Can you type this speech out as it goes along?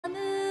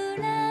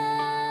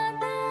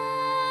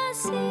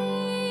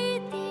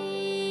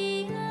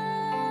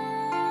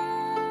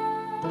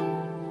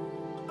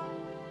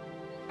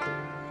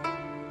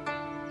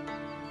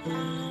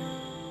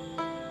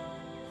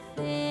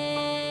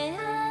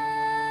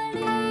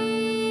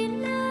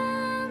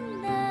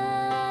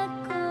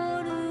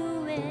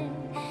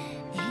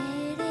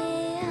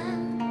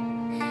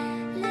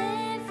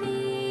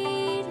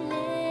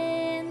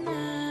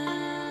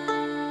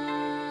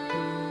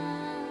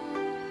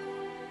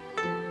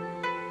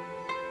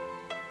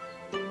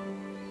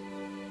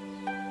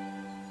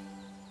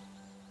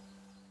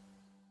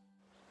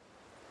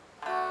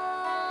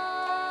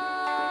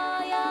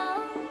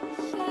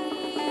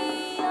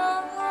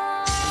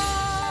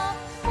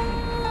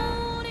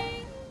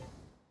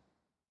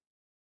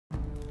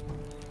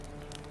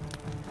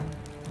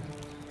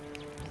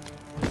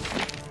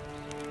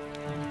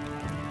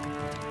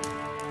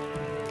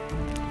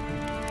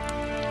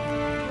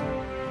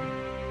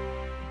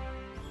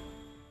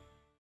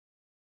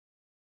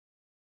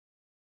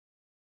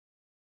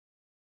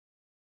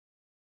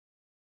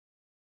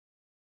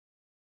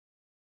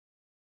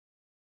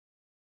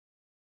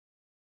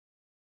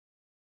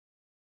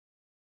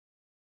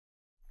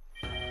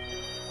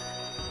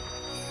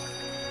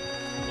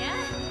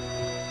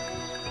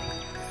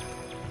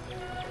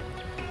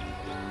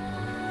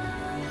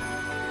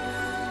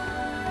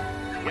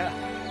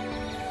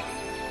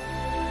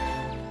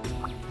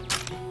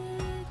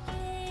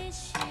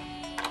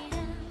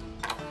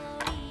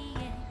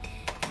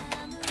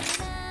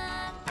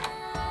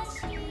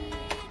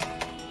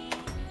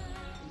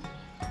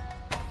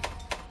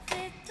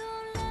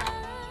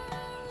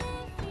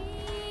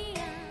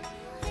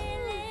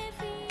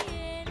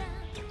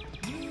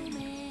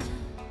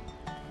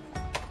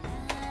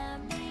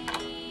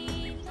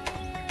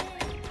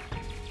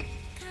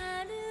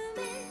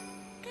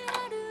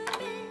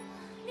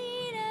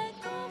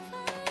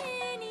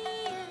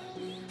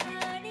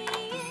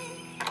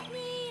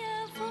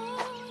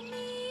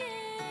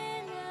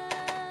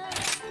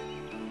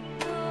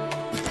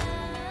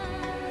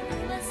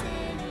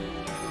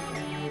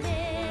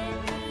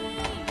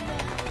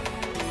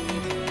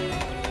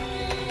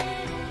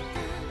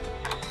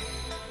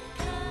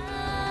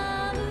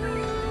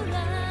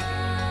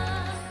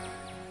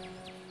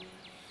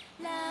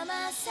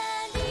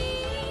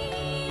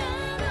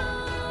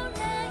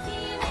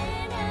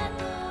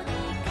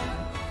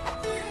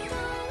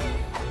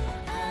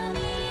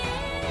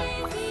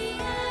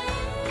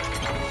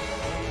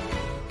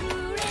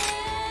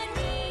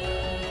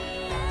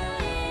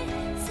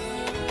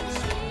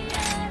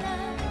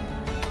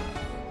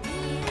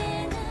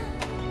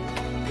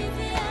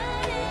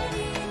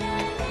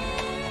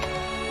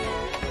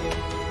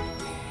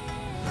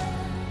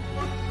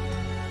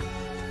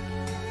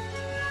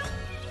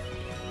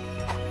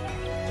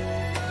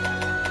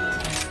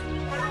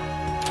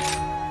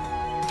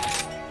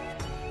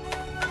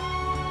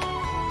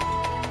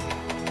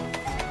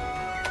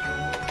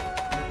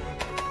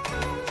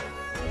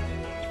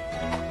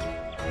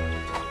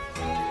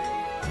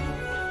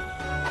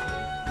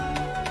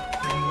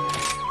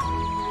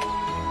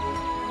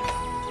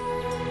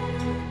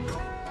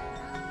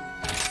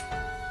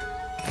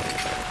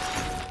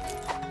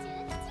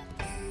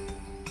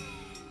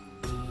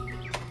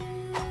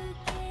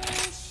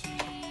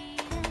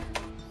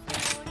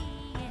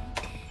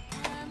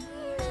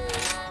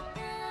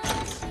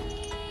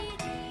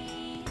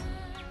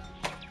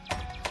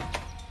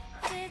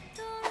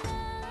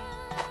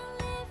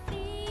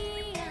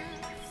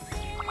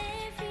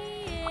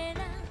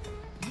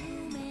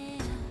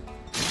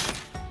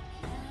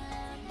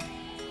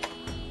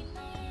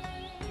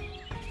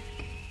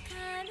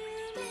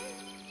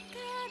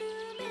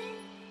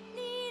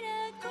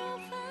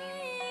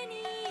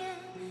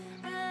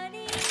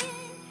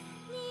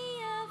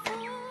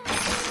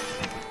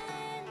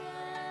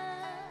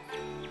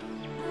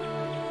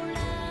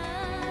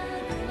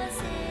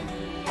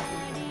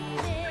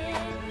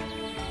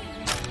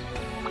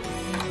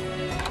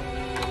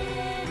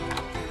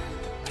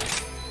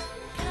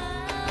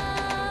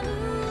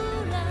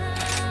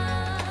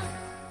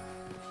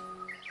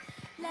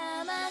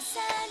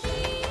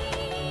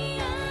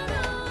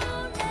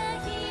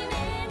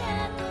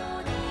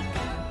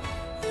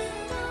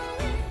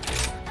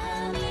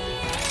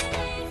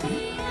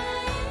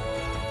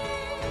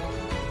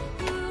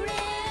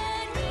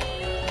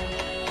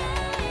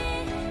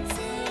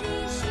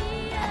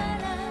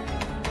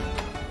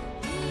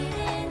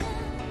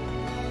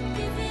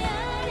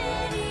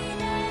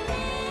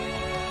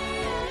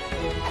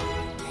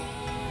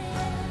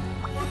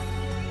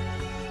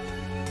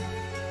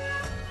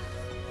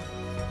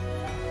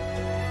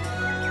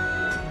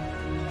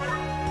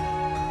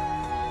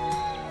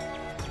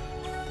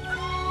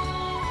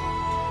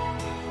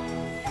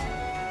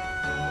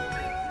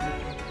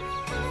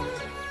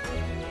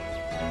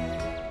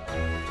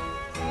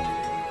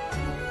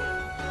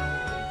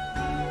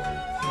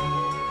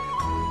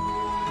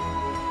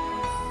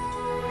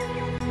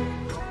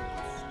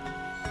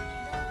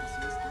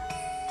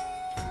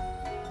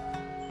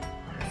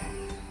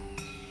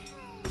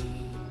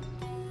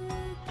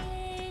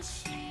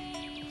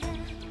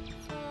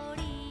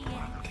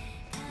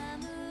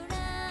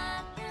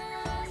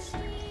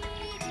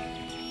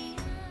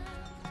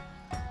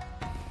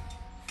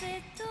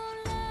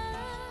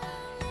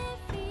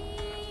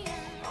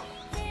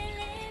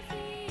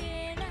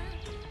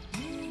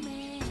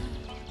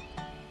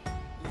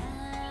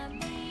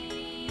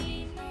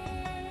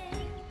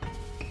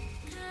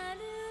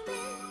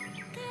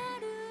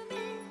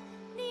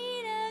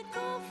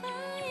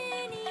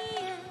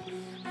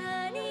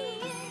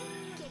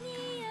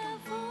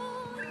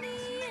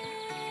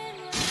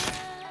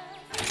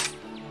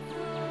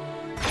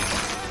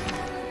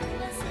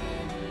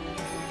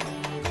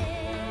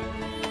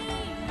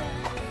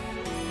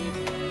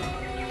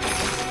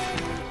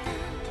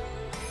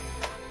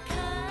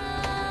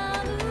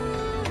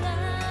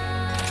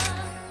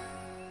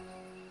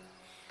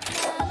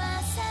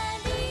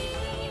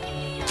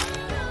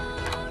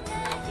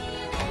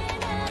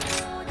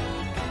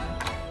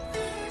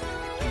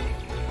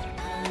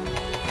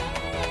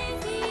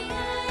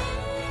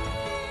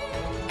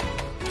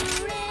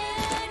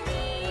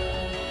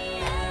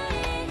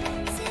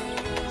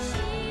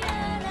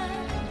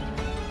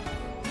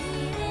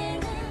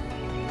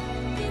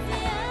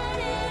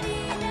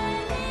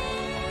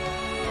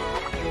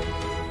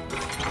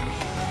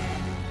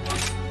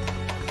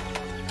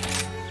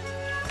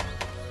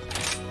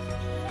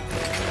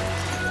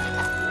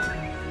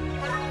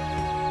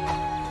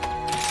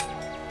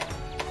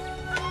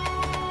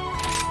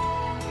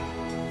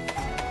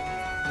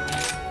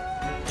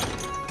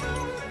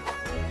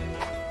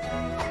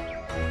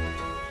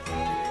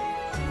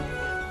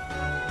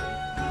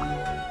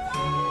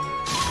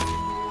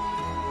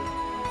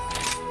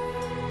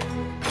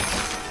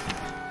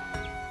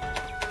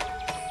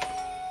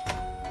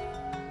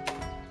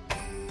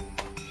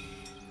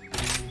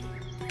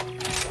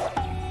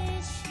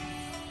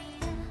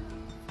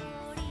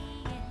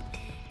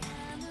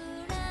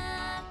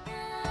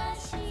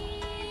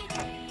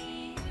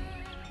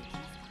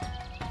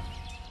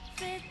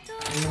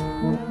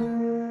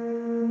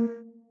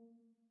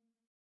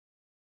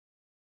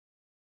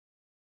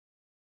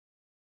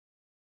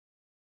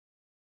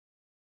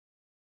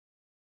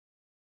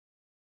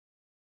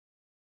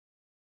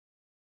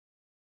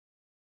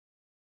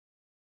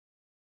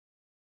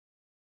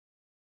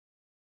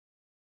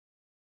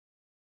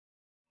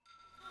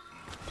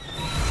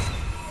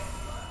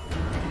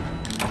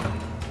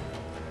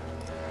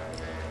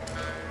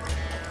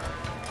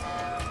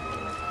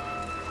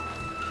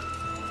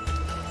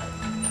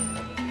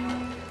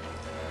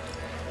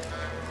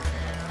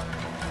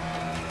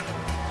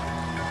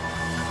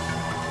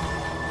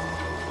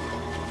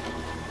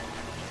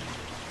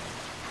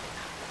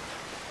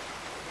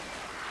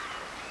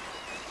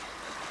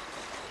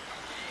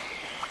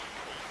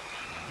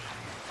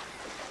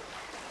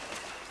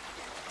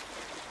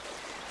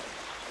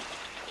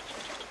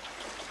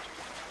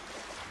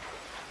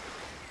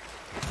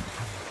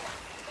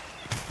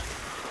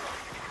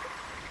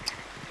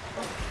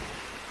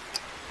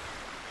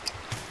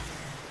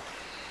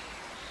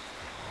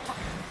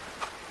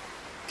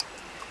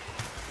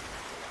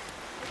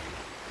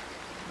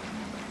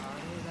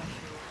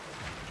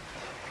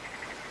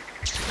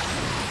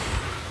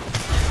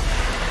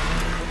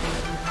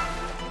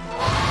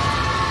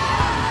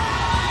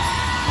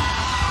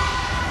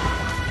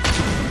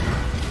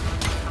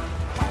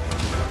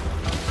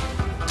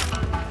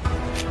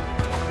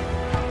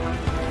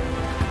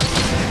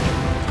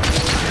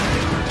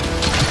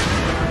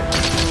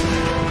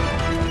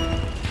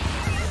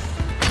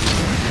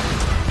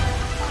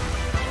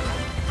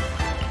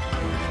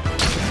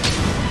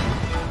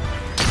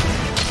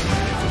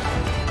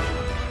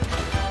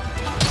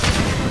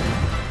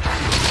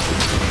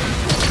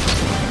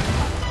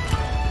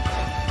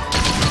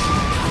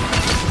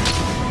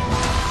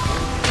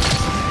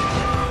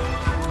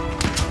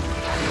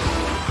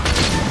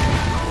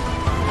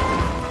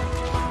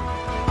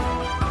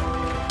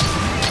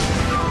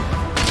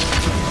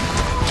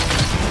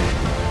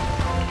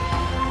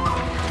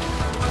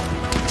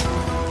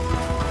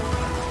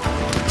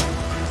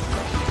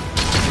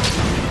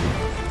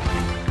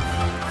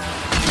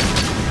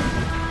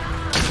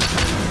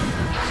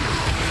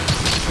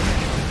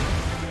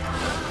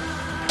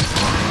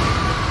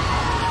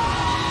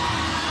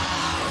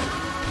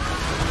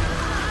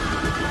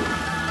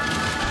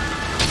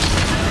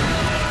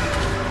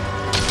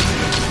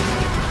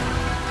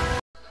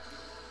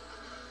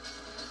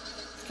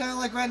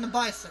like riding a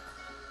bicycle.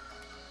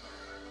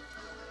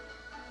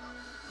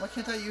 Why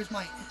can't I use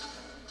my...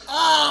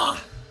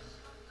 Ah!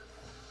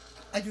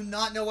 I do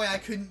not know why I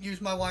couldn't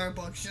use my wire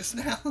bugs just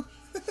now.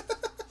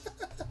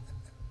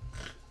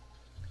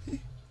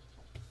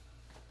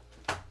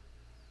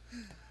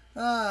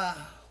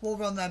 We'll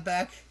run that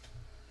back.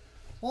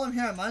 While I'm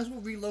here, I might as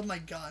well reload my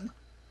gun.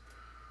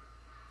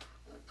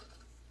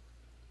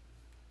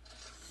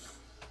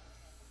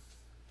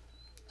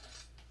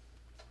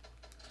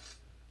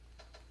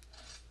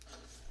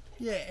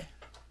 Yeah.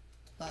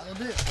 That'll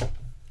do.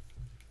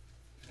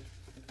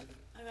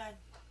 Okay.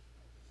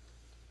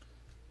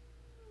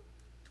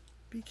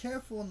 Be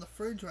careful in the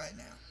fridge right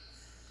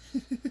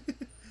now.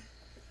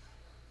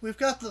 we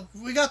got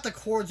the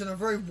cords in a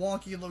very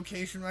wonky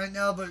location right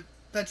now, but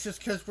that's just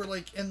because we're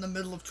like in the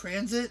middle of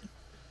transit.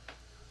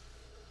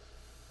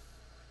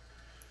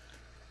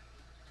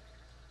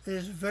 It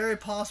is very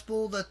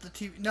possible that the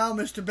TV... No,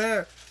 Mr.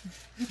 Bear!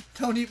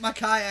 Don't eat my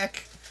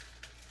kayak!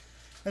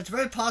 It's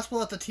very possible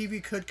that the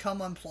TV could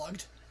come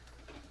unplugged.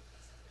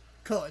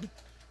 Could.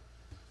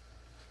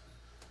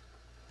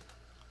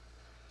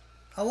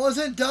 I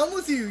wasn't done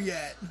with you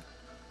yet!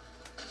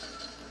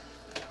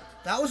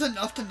 That was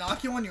enough to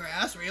knock you on your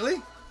ass, really?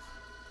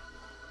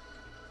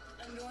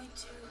 I'm going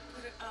to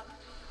put it up.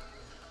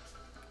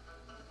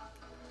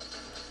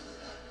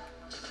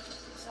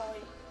 Sorry.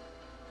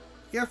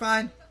 You're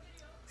fine.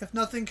 If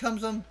nothing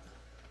comes on...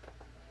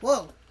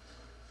 Whoa!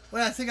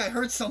 Wait, I think I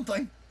heard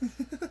something.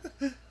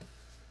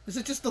 Is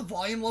it just the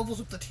volume levels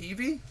of the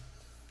TV?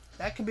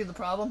 That could be the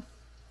problem.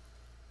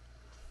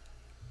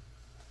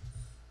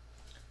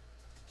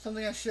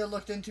 Something I should have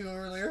looked into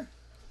earlier.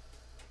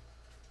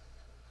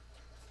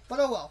 But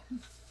oh well.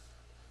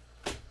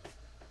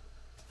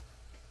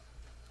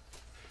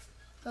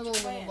 Hello,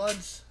 little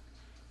buds.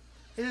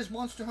 It is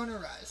Monster Hunter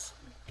Rise.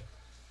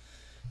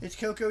 It's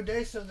Coco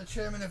Day, so the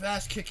chairman of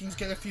ass kickings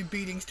get a few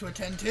beatings to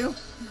attend to.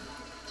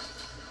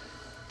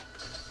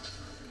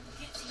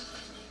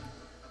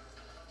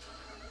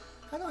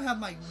 I don't have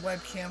my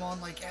webcam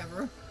on like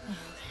ever.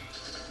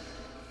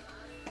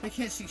 I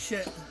can't see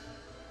shit.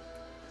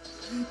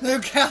 There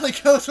Callie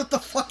goes with the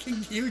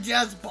fucking huge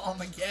ass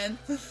bomb again.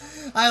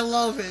 I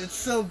love it. It's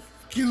so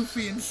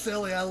goofy and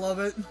silly. I love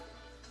it.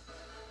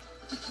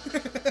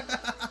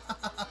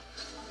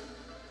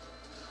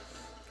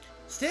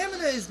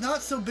 Stamina is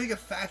not so big a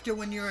factor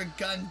when you're a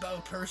gun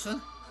bow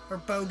person. Or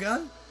bow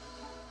gun.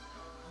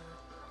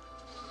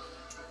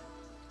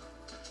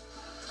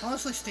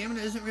 Honestly,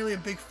 stamina isn't really a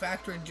big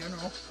factor in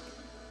general.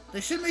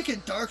 They should make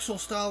it Dark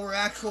Souls style where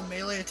actual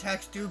melee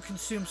attacks do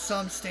consume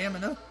some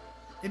stamina.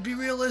 It'd be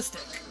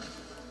realistic.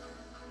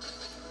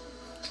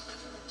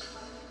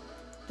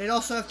 They'd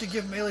also have to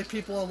give melee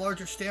people a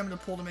larger stamina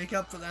pool to make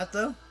up for that,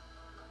 though.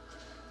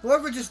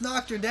 Whoever just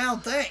knocked her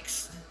down,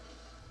 thanks!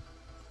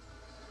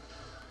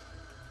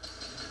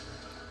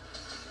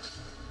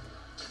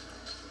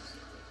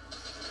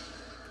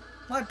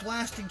 My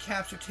blasting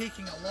caps are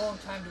taking a long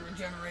time to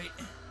regenerate.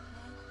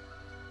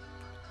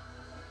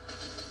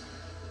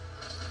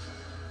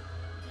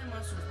 What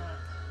monster is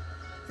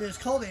that? It is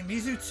called a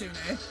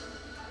Mizutsune.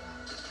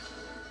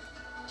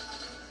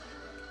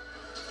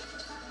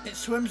 It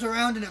swims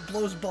around and it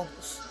blows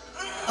bubbles.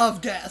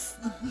 Of death.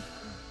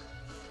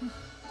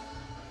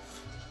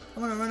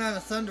 I'm gonna run out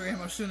of thunder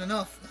ammo soon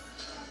enough.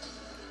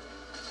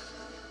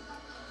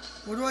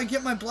 Where do I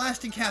get my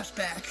blasting caps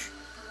back?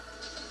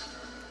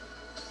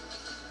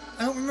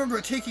 I don't remember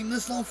it taking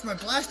this long for my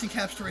blasting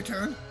caps to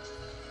return.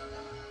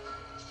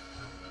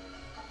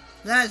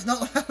 That is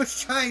not what I was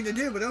trying to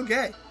do, but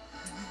okay.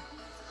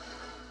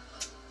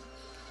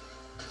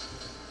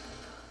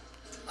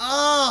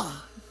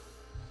 Ah!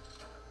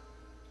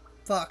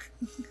 Fuck.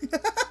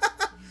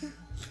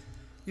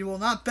 You will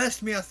not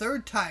best me a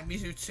third time,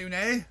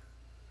 Mizutsune.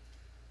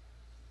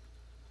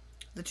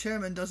 The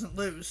chairman doesn't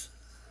lose.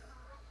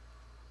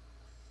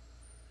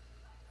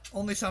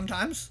 Only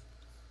sometimes.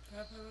 Can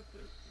I play with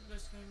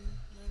this game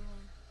later on?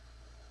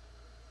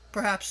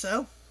 Perhaps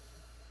so.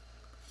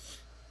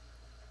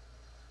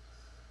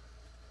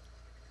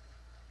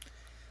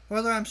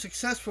 Whether I'm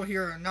successful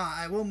here or not,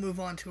 I will move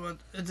on to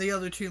the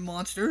other two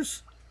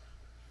monsters.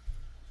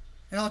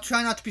 And I'll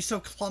try not to be so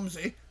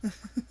clumsy.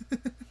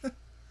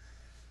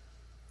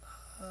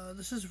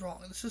 This is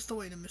wrong. This is the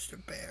way to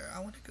Mr. Bear. I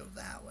want to go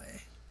that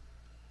way.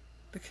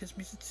 Because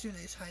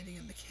Mizutsune is hiding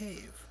in the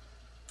cave.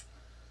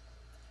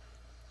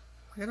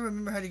 I gotta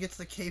remember how to get to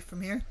the cave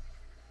from here.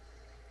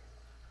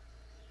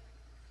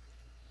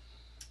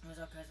 Where's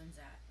our cousins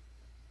at?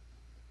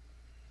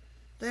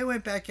 They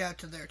went back out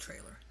to their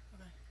trailer.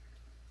 Okay.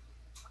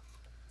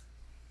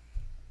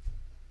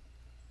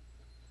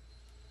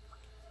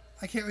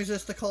 I can't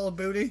resist the call of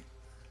booty.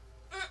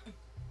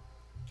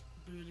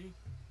 Booty.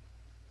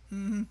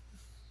 Mm-hmm.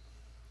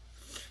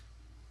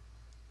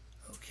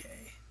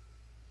 Okay.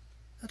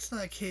 That's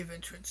not a cave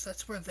entrance.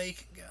 That's where they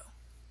can go.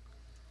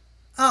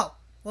 Oh!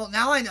 Well,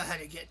 now I know how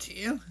to get to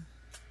you.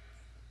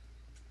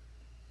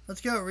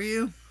 Let's go,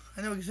 Ryu.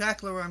 I know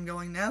exactly where I'm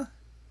going now.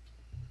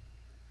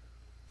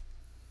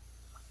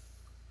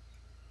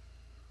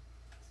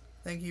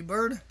 Thank you,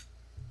 bird.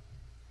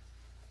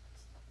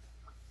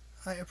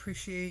 I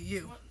appreciate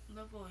you. What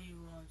level are you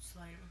on,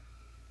 Slider?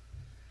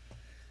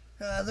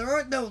 There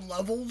aren't no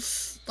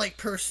levels, like,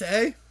 per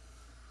se.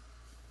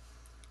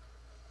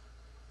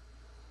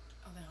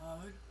 Are they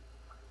hard?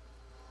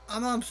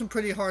 I'm on some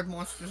pretty hard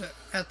monsters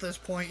at this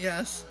point,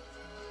 yes.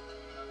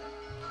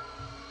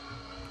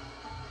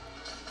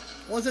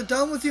 Was it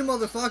done with you,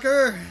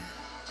 motherfucker?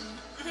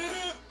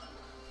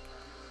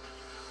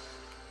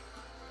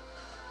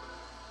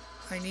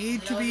 I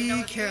need to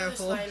be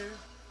careful.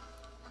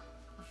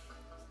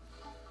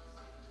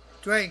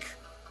 Drake.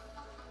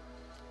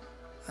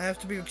 I have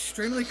to be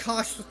extremely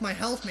cautious with my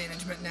health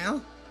management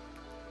now.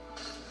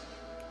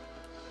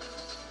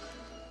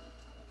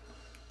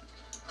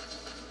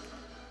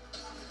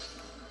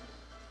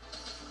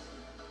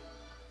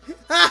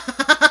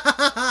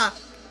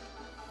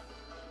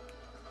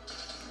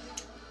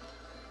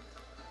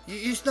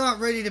 He's not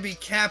ready to be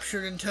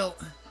captured until...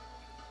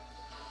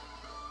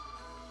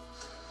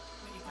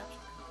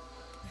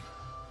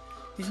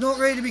 He's not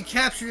ready to be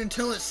captured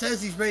until it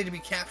says he's ready to be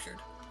captured.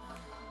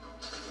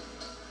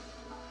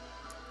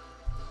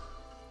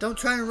 Don't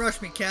try and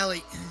rush me,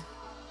 Callie.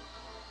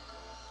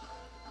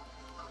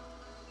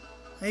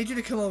 I need you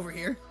to come over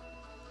here.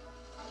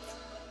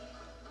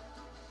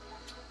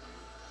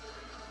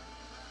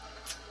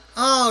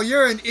 Oh,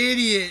 you're an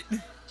idiot.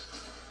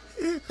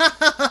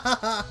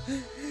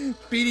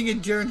 Beating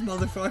adjourned,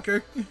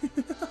 motherfucker.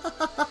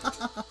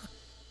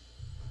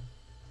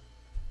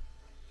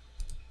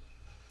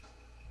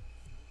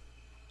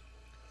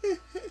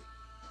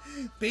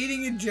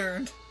 Beating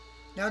adjourned.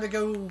 Now to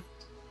go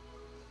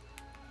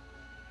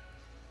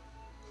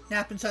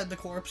nap inside the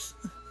corpse.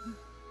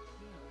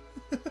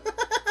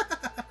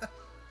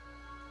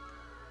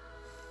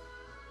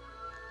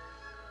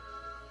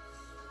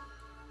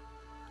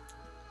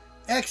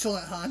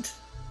 Excellent hunt.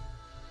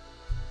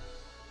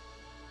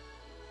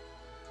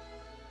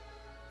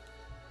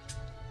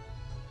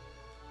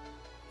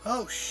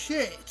 Oh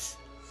shit.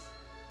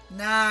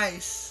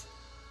 Nice.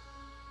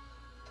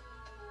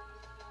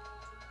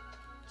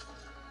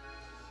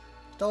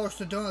 Dollars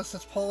to donuts,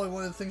 that's probably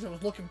one of the things I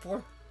was looking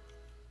for.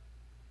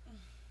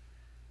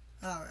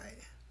 Alright.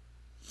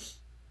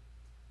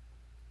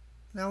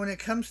 Now when it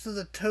comes to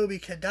the Toby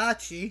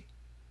Kadachi,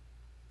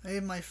 I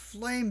need my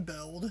flame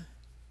build.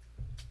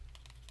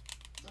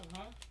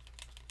 Uh-huh.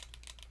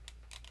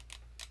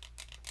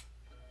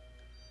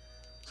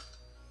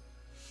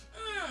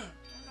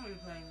 I know you're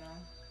playing now.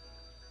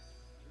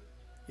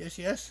 Yes,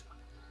 yes.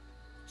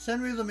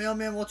 Send me the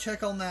mailman, we'll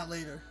check on that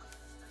later.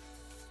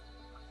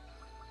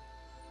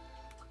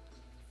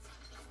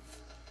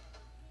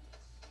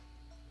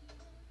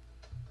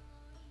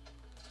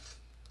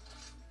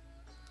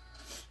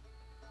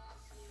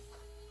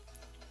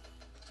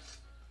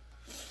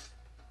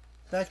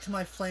 Back to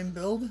my flame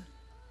build.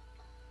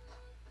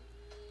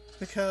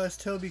 Because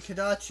Toby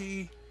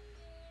Kadachi...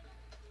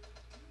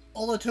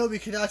 Although Toby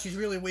Kadachi is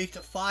really weak to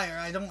fire,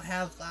 I don't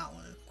have that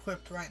one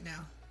equipped right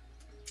now.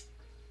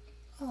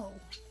 Oh,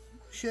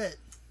 shit.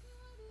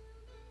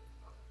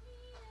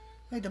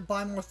 I need to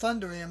buy more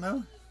thunder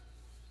ammo.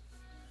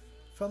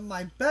 From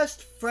my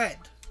best friend,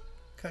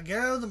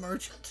 Kagero the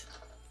Merchant.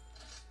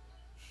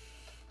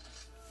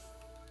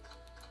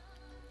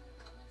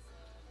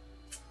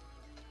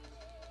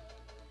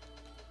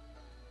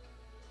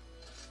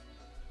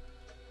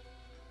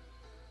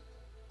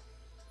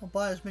 I'll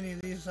buy as many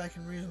of these as I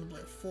can reasonably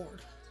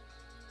afford.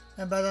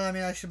 And by that I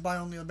mean I should buy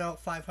only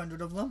about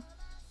 500 of them.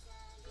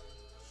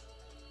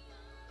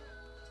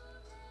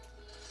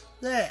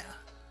 There.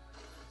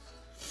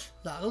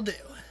 That'll do.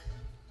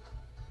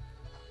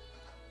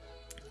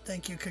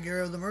 Thank you,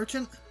 Kagero the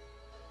Merchant.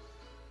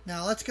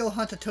 Now let's go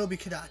hunt a Toby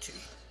Kadachi.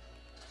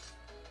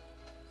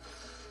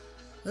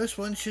 This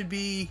one should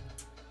be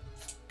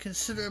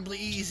considerably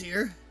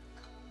easier.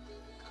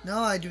 No,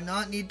 I do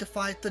not need to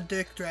fight the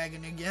Dick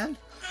Dragon again.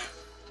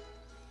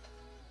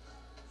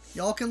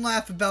 Y'all can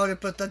laugh about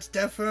it, but that's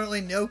definitely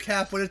no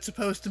cap what it's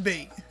supposed to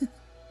be.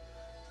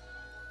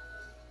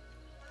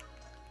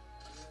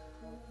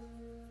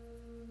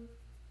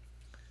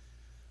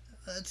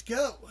 Let's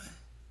go.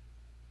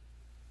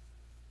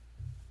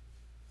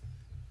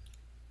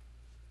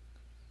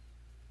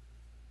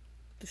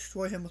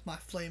 Destroy him with my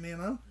flame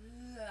ammo.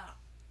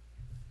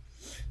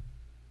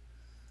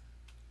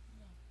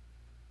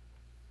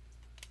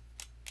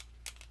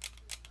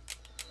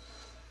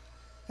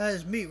 That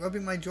is me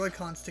rubbing my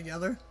Joy-Cons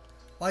together.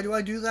 Why do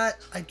I do that?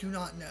 I do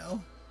not know.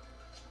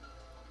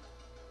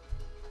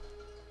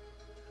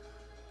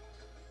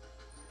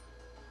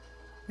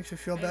 Makes you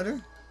feel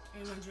better?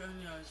 Anyone join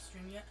your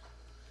stream yet?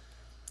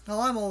 Oh,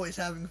 I'm always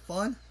having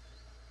fun.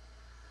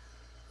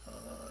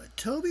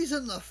 Toby's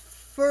in the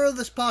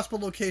furthest possible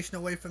location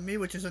away from me,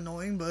 which is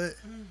annoying, but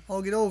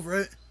I'll get over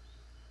it.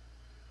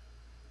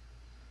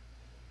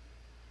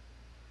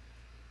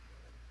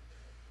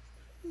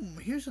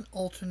 Here's an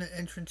alternate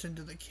entrance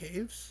into the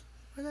caves.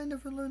 Why did I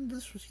never learn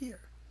this was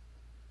here?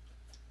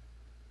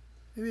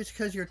 Maybe it's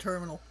because you're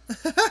terminal.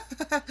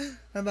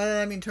 And by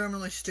that I mean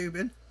terminally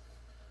stupid.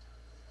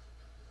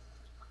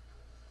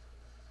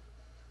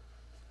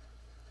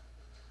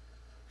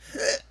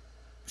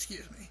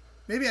 Excuse me.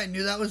 Maybe I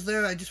knew that was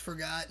there, I just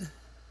forgot.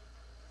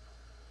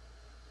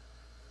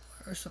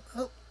 Or some...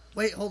 Oh,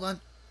 wait, hold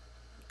on.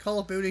 Call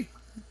of Duty.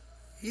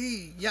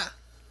 Yeah.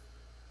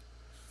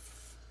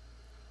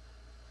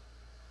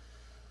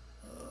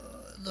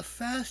 The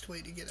fast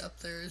way to get up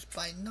there is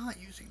by not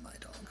using my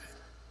dog.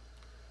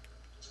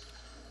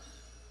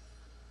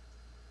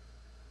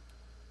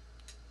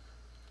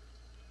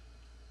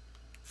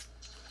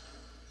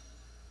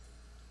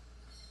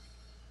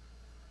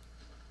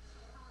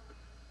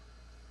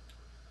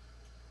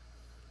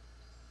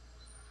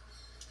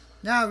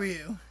 Now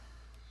Ryu.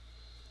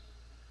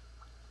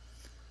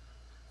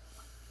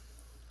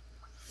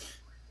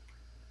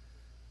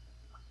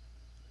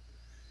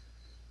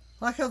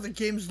 I like how the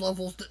game's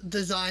levels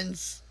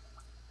designs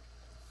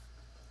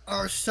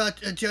are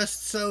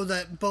just so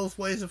that both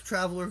ways of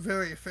travel are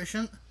very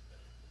efficient.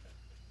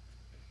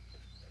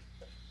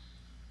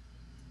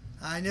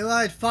 I knew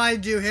I'd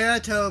find you here,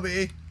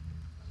 Toby.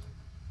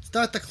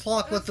 Start the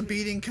clock, let the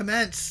beating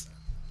commence.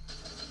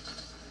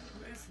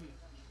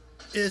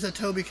 Is a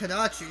Toby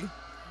Kadachi.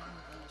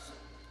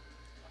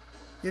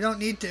 You don't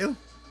need to.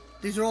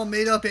 These are all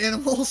made-up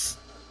animals.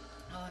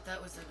 Oh, that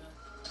was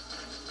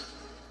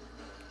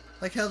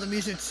like how the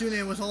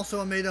Mizutsune was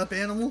also a made-up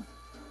animal.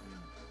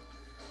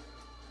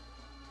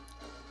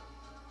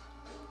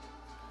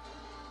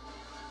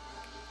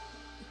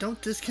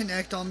 Don't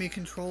disconnect on me,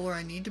 controller.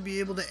 I need to be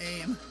able to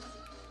aim.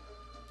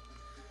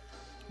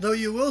 Though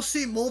you will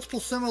see multiple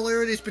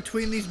similarities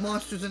between these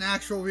monsters and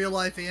actual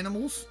real-life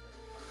animals.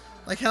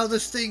 Like how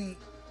this thing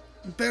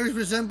bears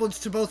resemblance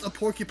to both a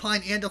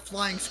porcupine and a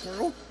flying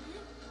squirrel.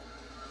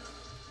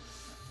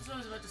 That's what I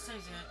was about to say.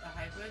 Is it a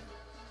hybrid?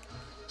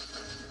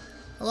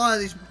 A lot of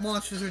these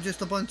monsters are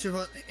just a bunch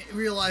of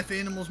real-life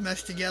animals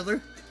meshed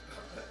together.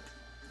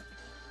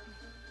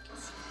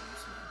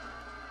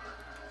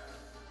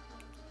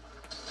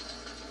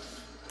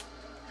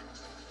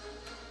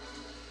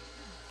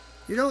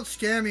 You don't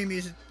scare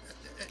me,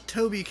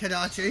 Toby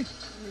Kadachi.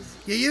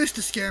 You used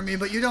to scare me,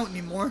 but you don't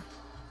anymore.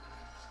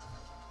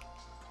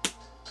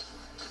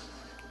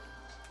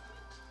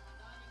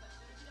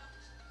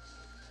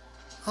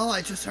 Oh,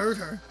 I just heard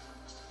her.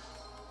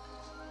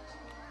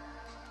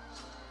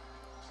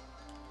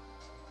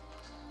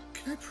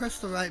 Can I press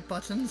the right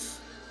buttons?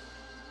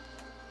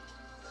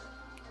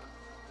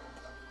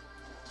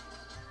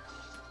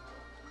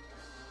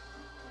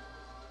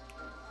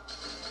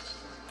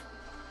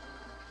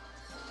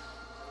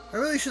 I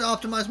really should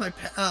optimize my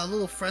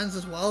little friends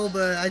as well,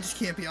 but I just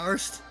can't be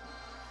arsed.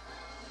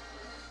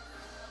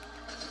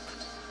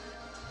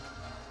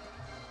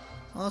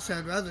 Honestly,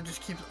 I'd rather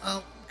just keep...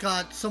 Oh,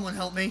 God, someone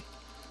help me.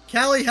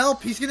 Callie,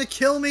 help! He's gonna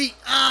kill me!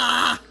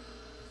 Ah!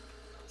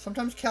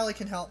 Sometimes Callie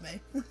can help me.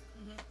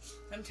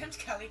 Sometimes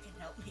Callie can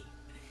help me.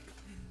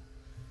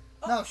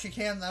 No, she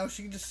can, though.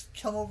 She can just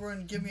come over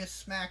and give me a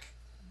smack,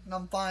 and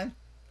I'm fine.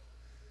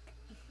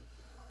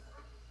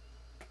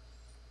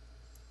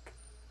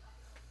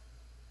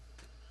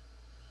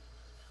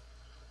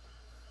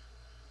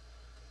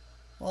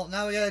 Well,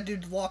 now we gotta do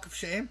the walk of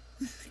shame,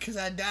 because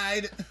I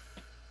died.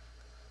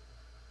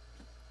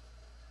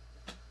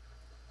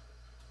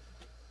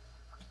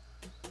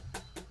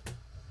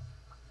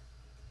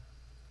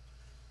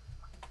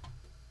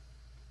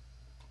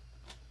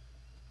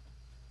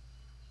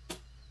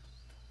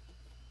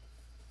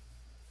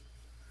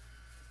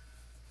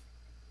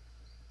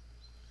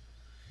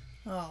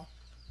 Oh,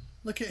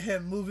 look at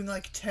him moving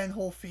like 10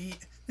 whole feet.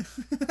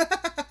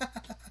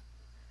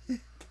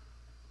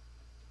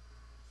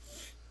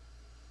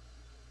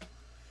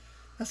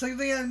 That's like the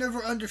thing I've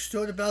never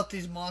understood about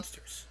these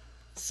monsters.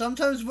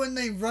 Sometimes when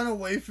they run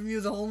away from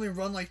you, they'll only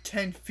run like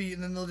 10 feet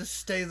and then they'll just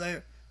stay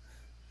there.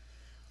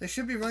 They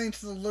should be running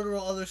to the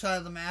literal other side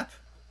of the map.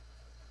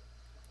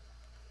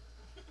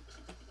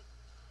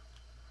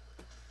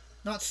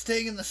 Not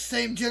staying in the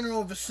same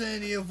general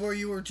vicinity of where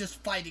you were just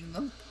fighting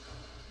them.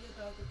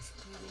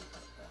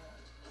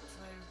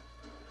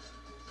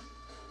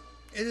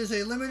 It is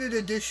a limited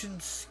edition,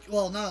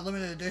 well, not a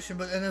limited edition,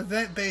 but an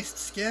event-based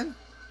skin.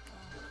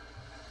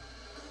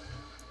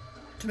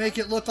 To make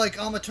it look like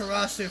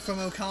Amaterasu from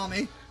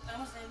Okami. I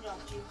almost named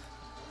dropped you.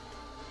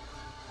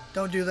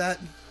 Don't do that.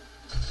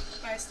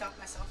 I stopped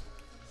myself.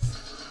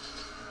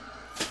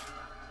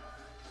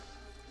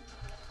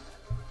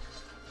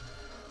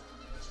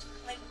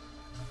 Like,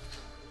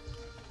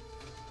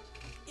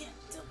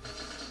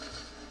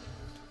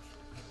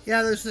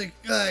 yeah, there's a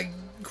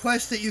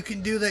quest that you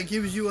can do that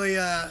gives you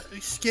a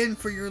skin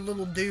for your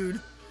little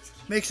dude.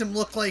 Makes him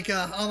look like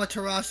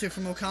Amaterasu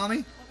from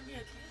Okami.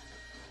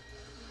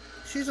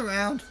 She's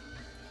around.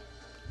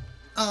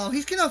 Oh,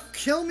 he's gonna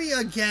kill me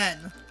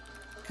again.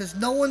 Because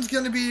no one's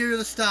gonna be here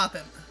to stop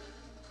him.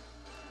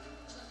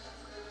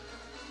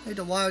 I need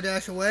to wild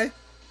dash away.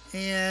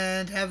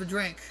 And have a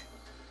drink.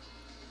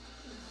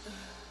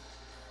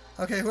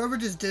 Okay, whoever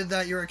just did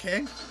that, you're a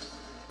king.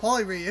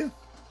 Paulie Ryu.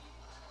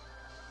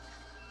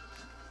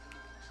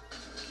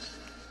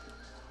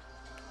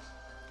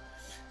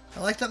 I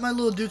like that my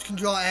little dudes can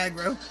draw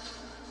aggro.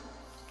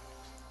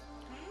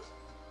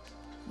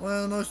 One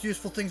of the most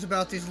useful things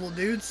about these little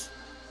dudes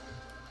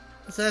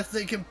is that if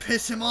they can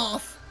piss him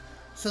off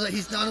so that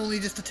he's not only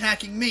just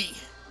attacking me. He's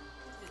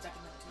attacking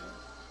them too.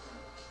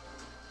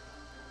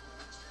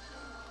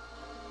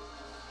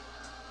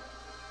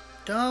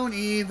 Don't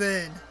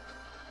even.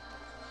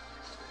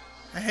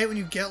 I hate when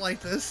you get like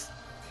this.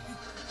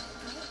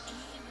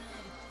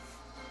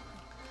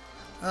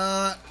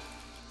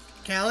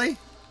 Callie?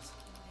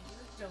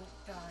 Don't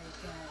die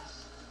again.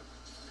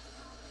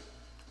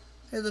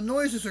 Hey, the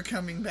noises are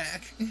coming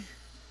back.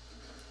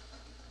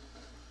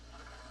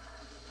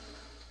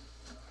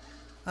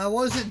 I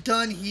wasn't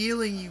done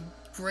healing, you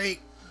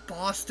great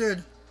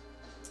bastard.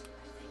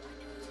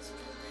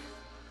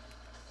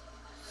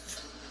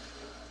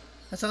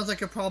 That sounds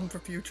like a problem for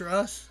future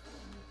us.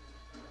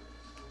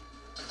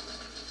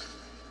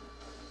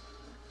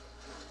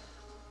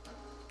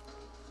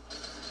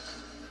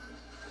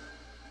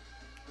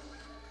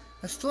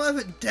 I still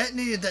haven't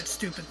detonated that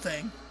stupid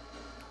thing.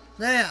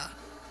 There.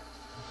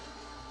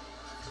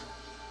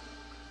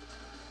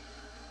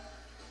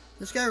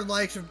 This guy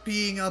likes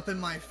being up in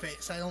my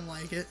face. I don't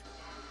like it.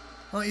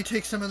 Why don't you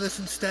take some of this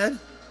instead?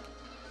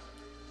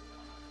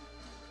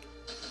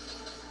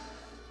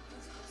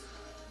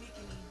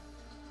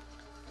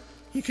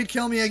 He could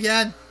kill me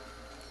again.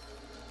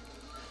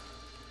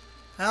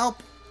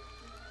 Help.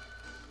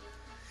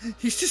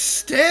 He's just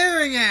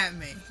staring at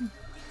me.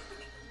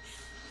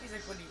 He's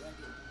like, what are you gonna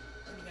do?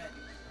 What are you gonna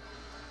do?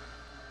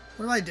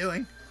 What am I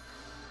doing?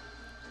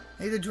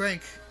 I need a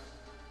drink.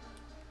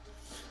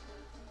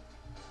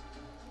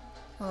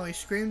 Oh, he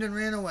screamed and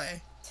ran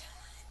away.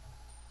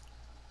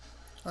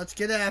 Let's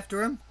get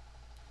after him.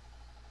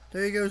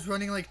 There he goes,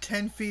 running like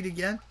 10 feet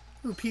again.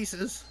 Ooh,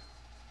 pieces.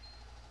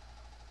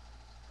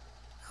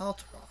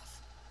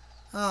 Altaroth.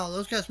 Oh,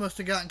 those guys must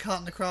have gotten caught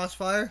in the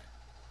crossfire.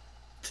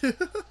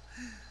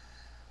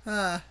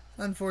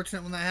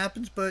 Unfortunate when that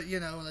happens, but you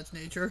know, that's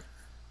nature.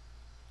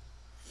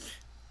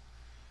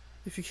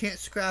 If you can't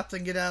scrap,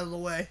 then get out of the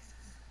way.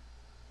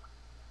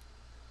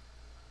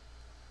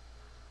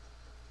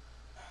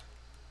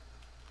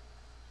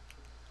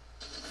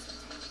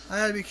 I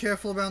gotta be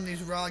careful around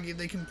these Roggy,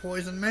 they can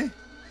poison me.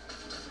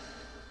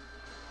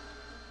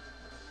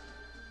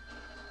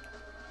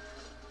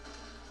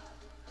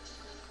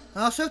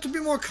 I also have to be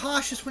more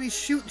cautious when he's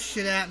shooting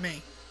shit at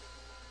me.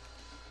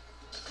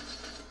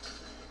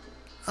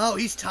 Oh,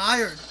 he's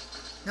tired.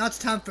 Now it's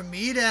time for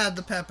me to add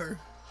the pepper.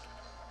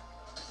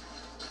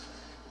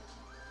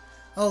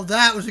 Oh,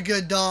 that was a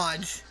good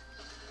dodge.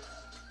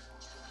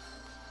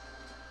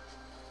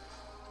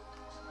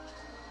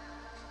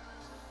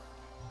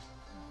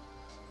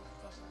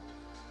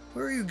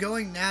 Where are you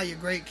going now, you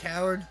great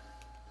coward?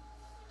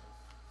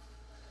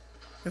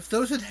 If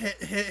those had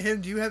hit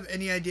him, do you have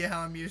any idea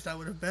how amused I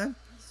would have been?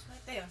 He's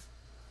right there.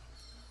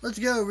 Let's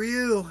go,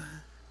 Ryu.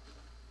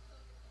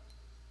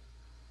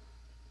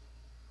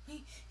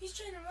 He's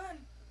trying to run.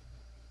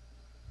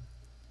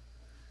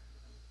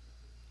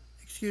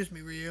 Excuse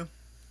me, Ryu.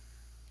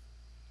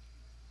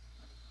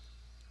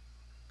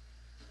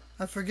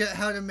 I forget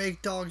how to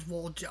make dogs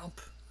wall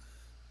jump.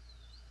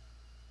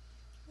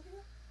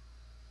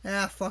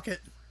 Ah, fuck it.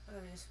 Oh,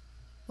 there it is.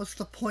 What's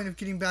the point of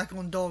getting back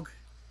on dog?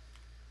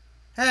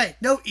 Hey,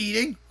 no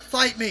eating.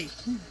 Fight me.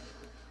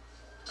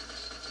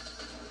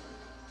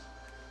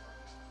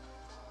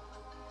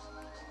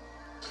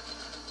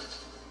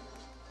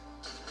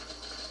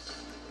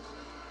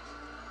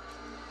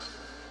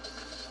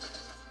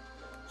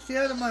 Stay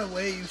out of my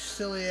way, you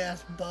silly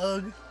ass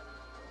bug.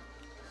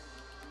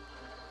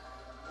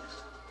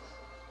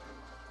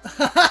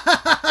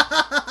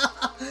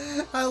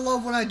 I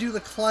love when I do the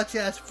clutch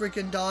ass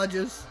freaking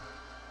dodges.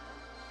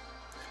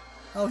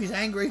 Oh, he's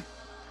angry.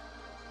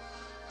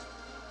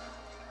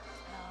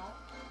 Ow.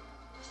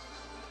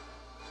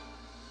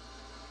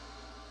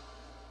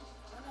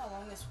 I wonder how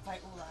long this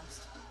fight will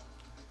last.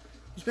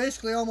 He's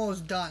basically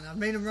almost done. I've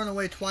made him run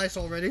away twice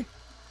already.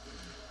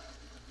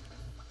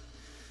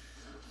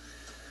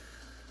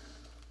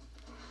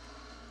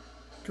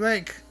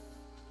 Drink.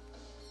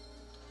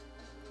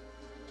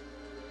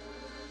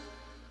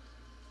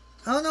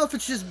 I don't know if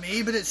it's just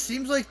me, but it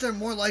seems like they're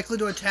more likely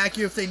to attack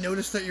you if they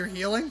notice that you're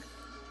healing.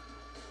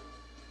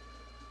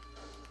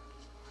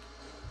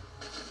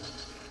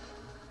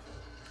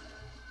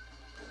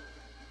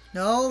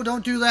 No,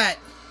 don't do that.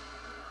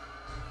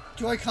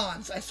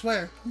 Joy-Cons, I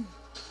swear.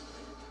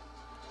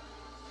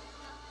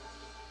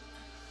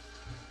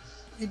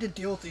 Need to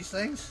deal with these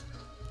things.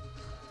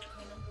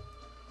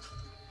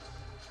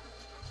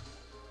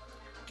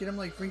 Get them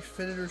like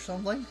refitted or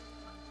something.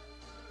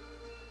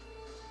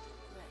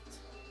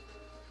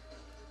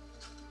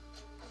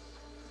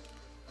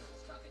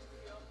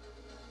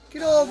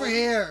 Get over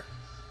here!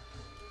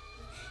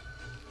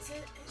 It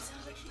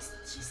sounds like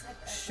she said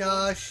that.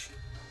 Shush.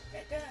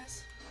 It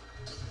does.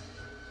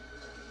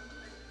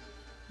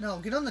 No,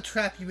 get on the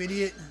trap, you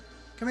idiot.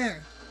 Come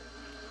here.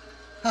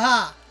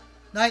 Haha!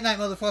 Night night,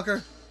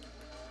 motherfucker.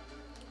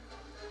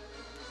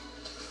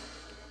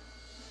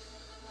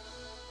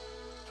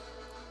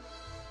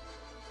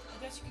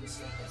 I guess you can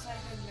sleep inside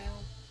her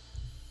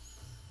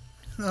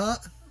Uh,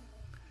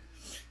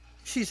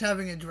 she's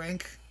having a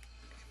drink.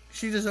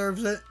 She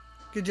deserves it.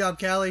 Good job,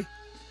 Callie.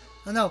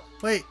 Oh no,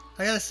 wait,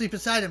 I gotta sleep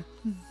beside him.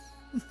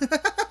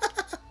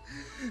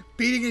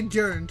 Beating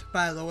adjourned,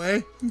 by the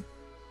way. How many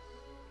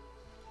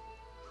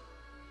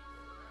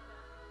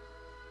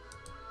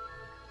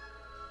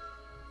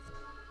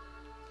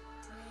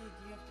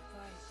do you have to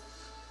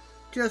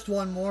fight? Just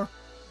one more.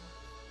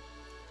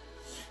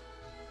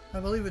 I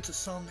believe it's a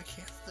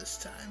somnicanth this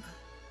time.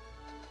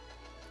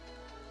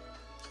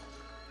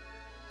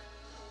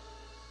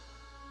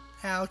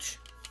 Ouch.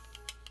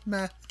 Meh.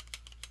 And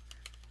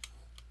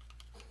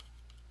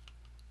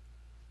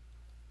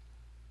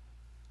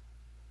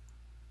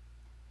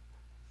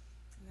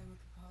then we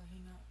could probably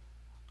hang out.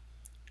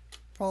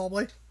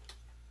 Probably.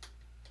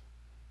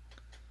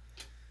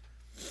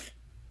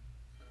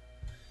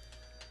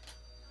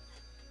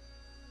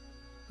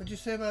 What'd you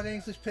say about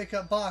Ainsley's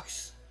pickup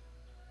box?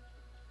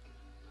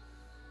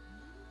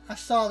 I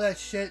saw that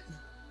shit.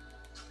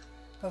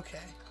 Okay.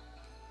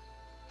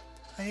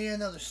 I need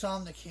another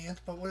somnicanth,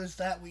 but what is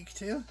that weak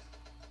to?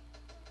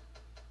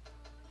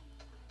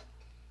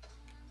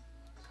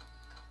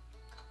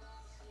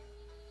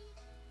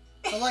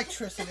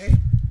 Electricity.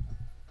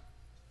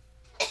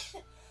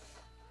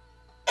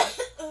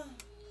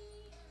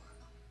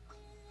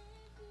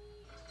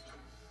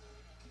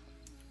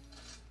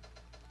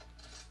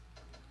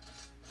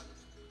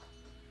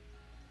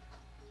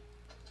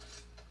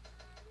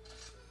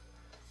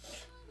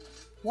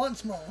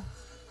 Once more.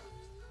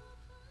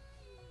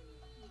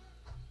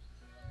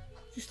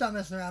 You stop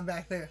messing around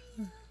back there.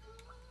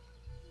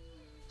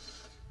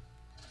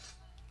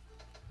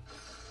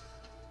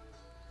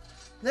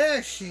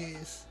 There she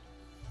is.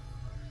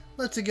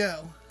 Let's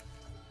go.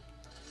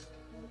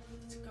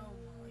 Let's go,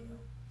 Mario.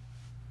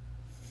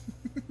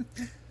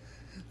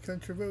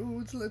 Country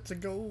roads, let's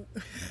go.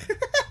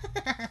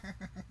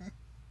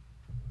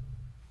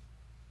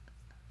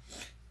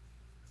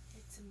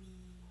 It's me,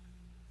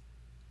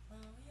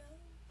 Mario.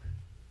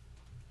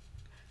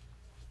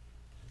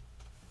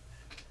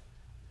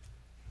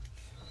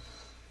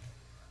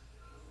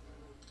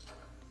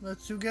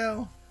 Let's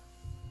go.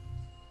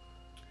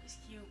 He's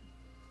cute.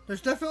 There's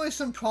definitely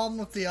some problem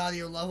with the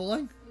audio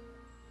leveling.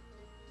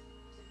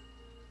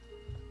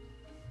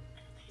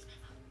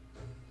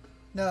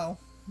 No.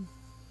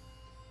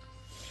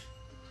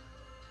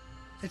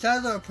 It's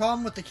either a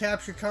problem with the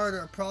capture card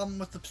or a problem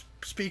with the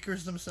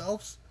speakers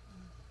themselves.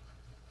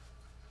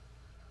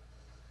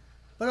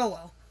 But oh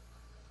well.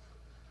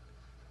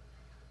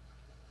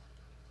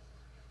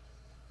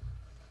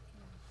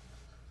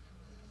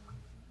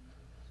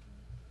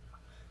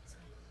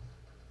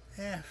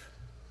 F.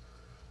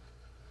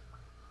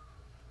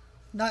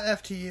 Not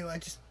F to you, I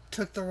just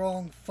took the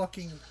wrong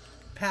fucking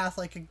path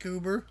like a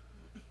goober.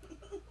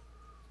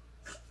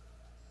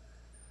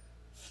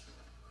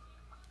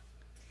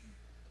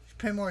 Should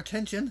pay more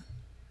attention.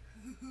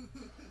 We're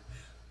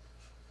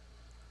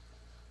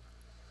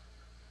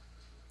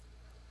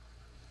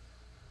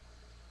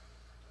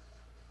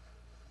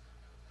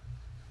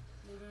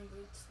gonna go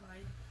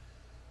slide.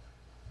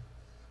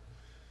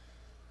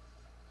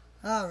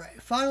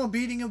 Alright, final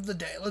beating of the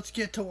day. Let's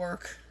get to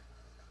work.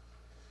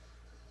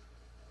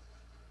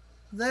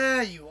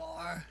 There you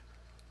are.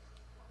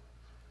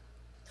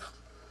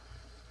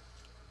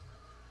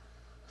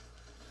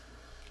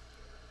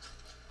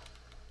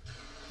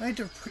 I need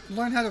to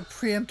learn how to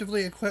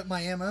preemptively equip my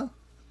ammo.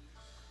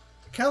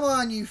 Come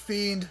on, you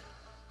fiend.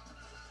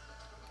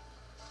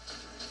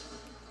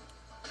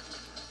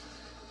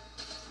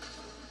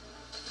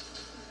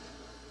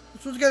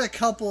 This one's got a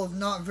couple of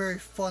not very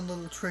fun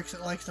little tricks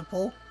it likes to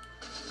pull.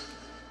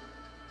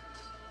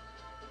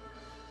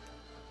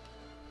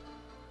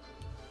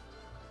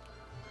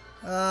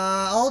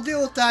 I'll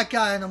deal with that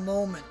guy in a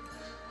moment.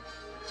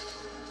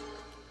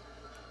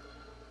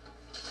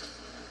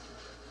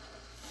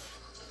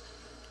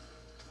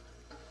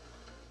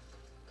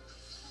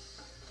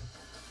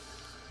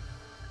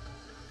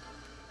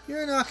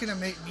 You're not gonna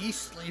make me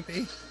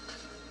sleepy.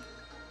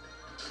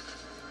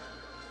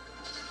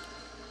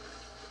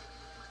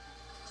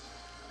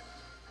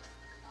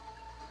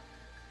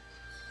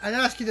 I'd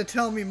ask you to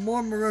tell me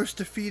more morose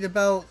defeat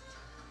about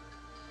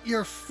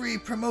your free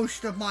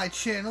promotion of my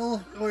channel,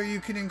 where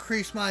you can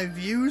increase my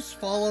views,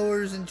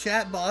 followers, and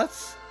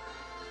chatbots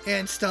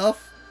and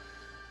stuff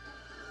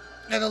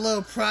at a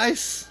low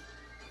price.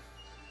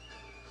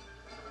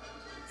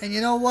 And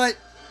you know what?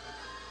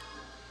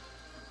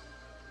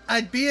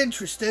 I'd be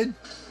interested,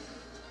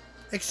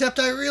 except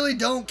I really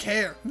don't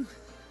care.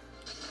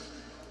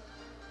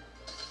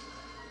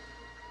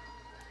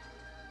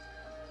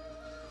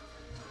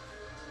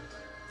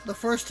 The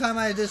first time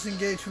I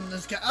disengaged from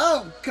this guy...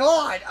 Oh,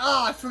 God!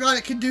 Ah, I forgot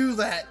it could do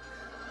that.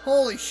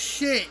 Holy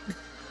shit. I'm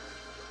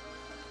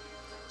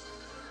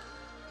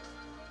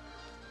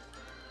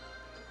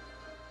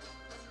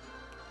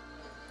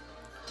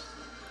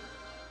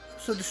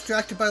so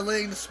distracted by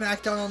laying the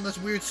smackdown on this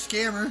weird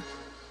scammer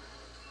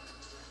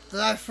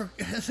that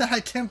I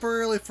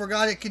temporarily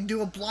forgot it can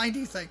do a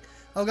blindy thing.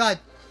 Oh, God.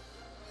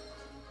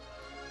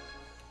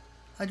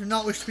 I do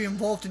not wish to be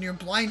involved in your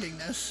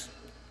blindingness.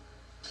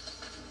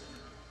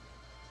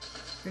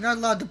 You're not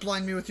allowed to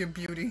blind me with your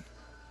beauty.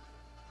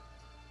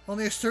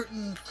 Only a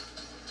certain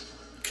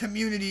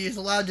community is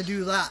allowed to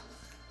do that.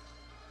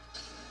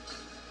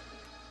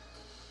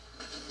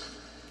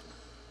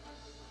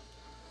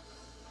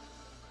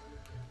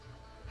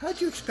 How'd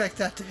you expect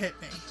that to hit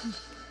me?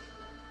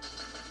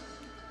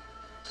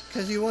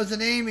 Because he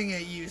wasn't aiming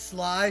at you,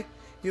 Sly.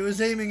 He was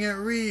aiming at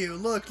Ryu.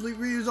 Look,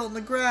 Ryu's on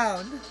the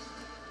ground.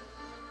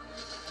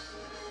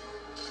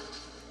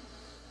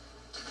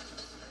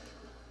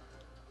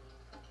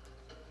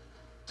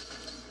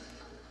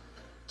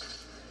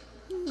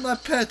 My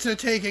pets are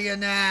taking a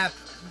nap.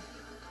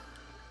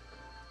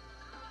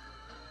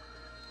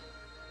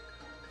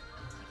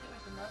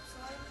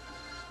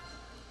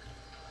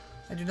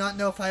 I do not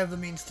know if I have the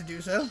means to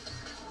do so.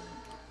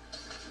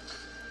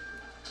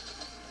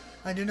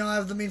 I do not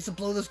have the means to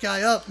blow this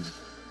guy up.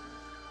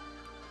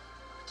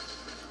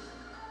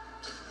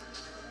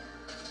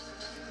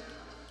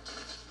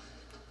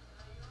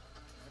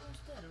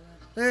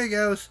 There he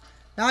goes.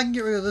 Now I can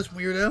get rid of this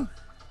weirdo.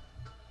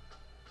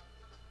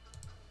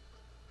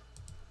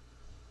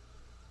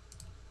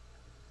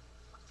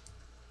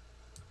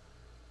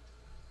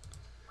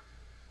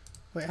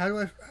 Wait, how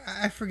do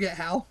I forget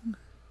how?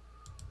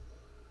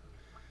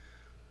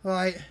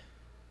 Alright.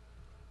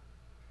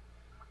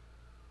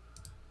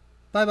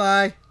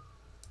 Bye-bye.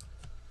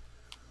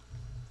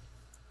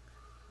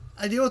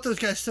 I deal with those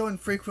guys so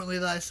infrequently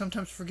that I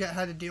sometimes forget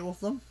how to deal with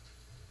them.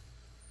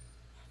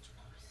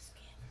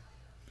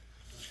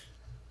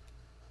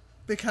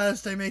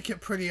 Because they make it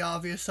pretty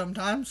obvious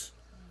sometimes.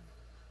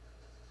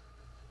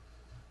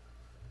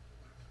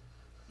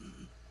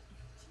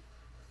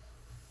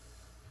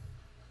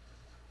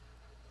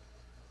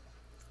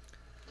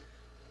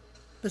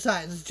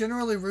 Besides, it's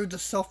generally rude to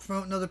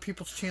self-promote in other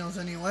people's channels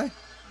anyway.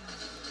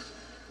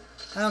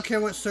 I don't care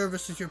what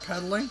services you're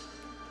peddling.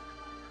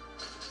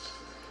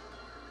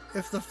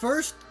 If the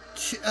first,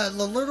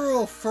 the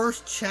literal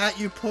first chat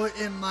you put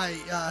in my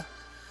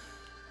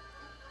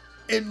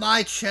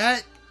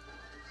chat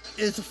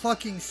is a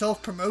fucking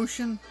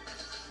self-promotion,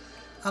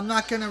 I'm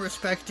not gonna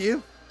respect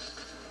you.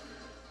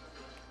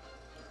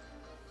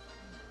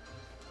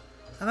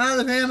 I'm out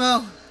of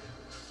ammo.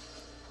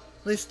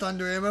 At least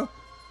thunder ammo.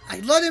 I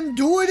let him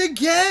do it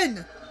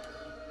again!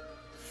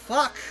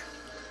 Fuck.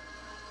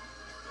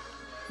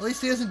 At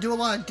least he doesn't do a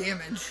lot of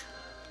damage.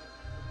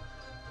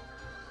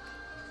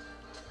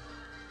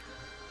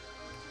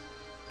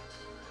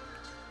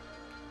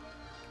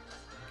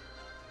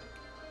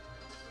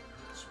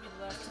 Should be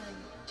the last time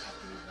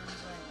after he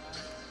runs away.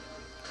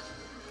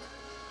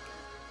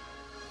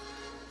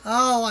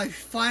 Oh, I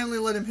finally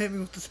let him hit me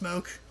with the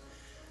smoke.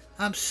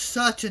 I'm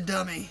such a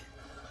dummy.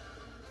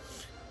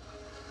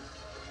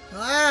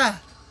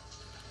 Ah!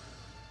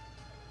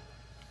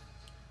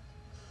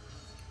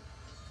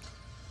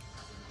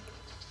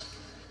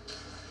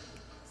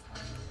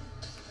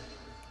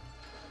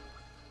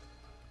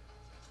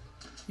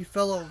 You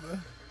fell over.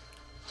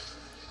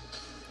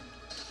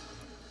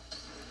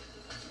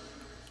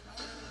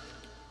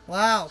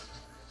 Wow.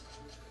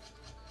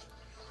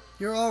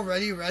 You're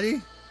already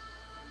ready?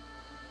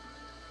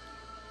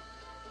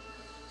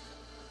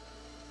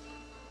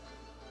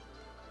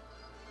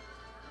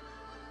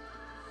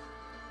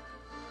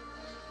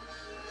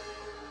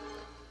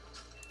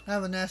 I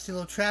have a nasty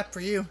little trap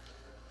for you.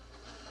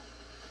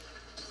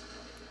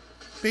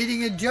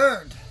 Beating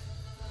adjourned.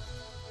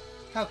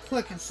 How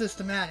quick and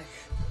systematic.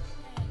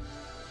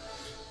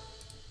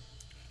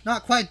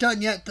 Not quite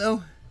done yet,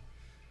 though.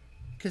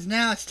 Because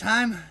now it's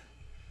time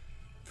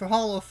for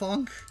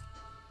HoloFunk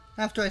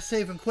after I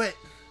save and quit.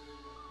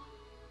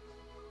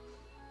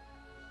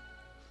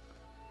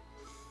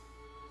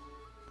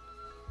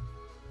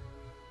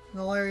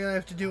 And all I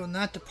have to do in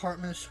that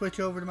department is switch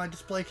over to my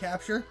display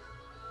capture.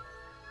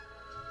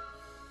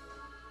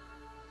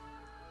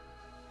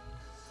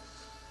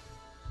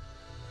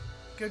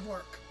 Good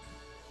work.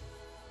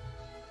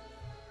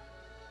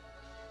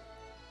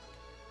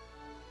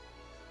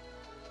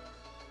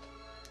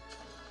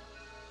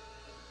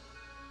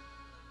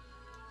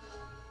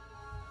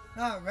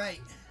 All right.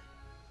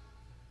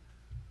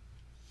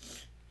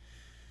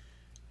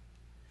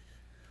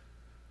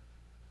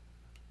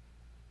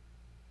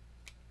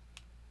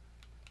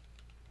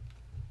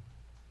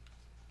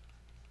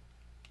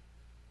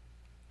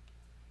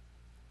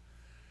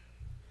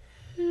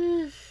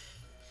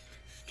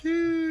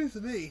 Excuse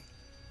me.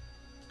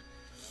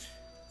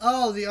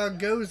 Oh, the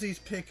Argosi's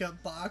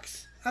pickup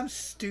box. I'm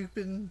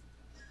stupid.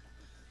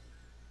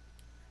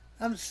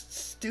 I'm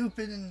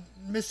stupid and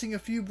missing a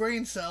few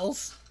brain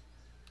cells.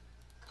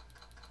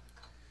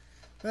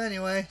 But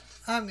anyway,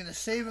 I'm gonna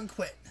save and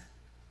quit.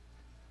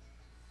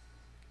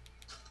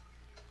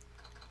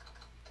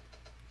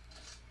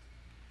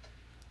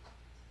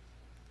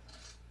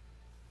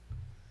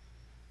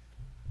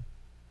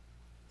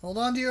 Hold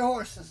on to your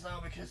horses, though,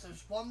 because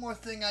there's one more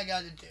thing I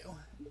gotta do.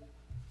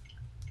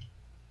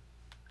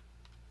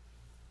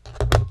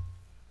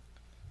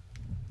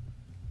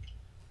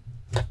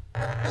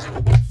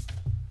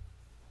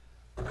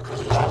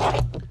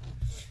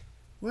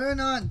 We're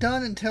not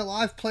done until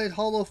I've played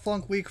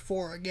HoloFunk Week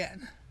 4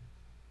 again.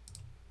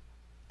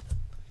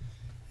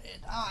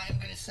 And I'm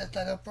going to set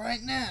that up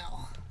right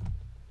now.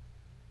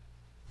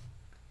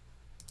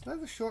 Do I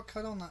have a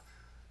shortcut on that?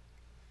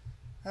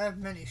 I have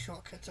many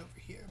shortcuts over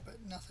here, but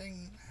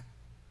nothing...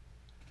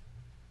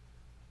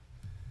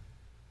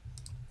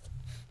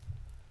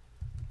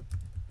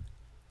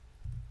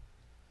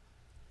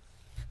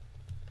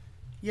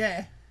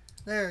 Yeah,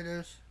 there it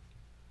is.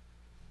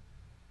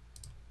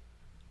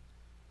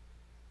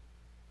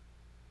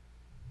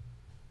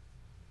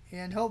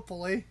 And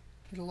hopefully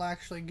it'll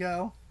actually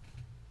go.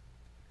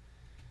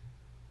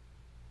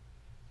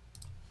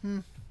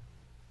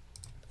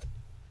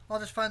 I'll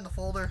just find the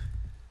folder.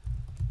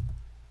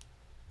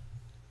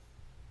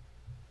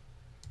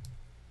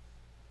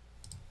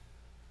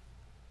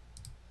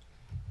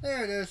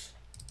 There it is.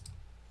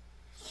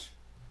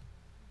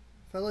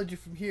 If I load you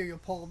from here, you'll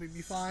probably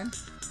be fine.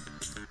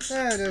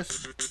 There it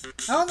is.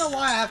 I don't know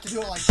why I have to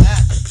do it like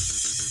that.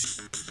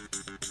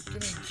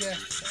 Give me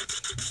just a sec.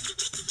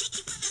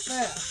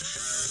 There.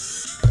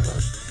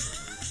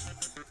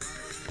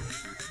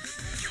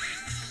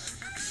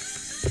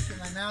 Get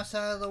my mouse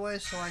out of the way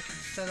so I can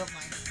set up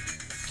my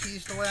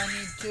keys the way I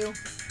need to.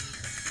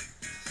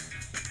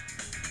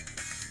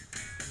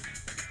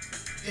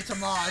 It's a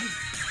mod.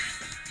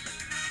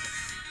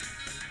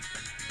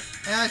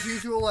 And as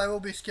usual, I will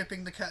be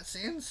skipping the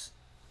cutscenes.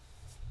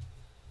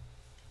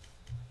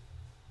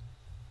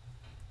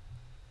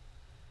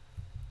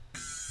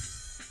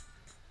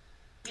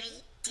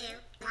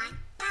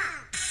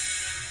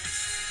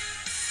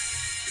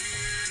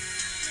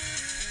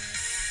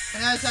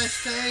 And as I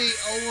say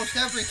almost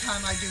every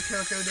time I do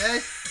Coco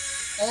Day,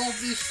 all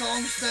of these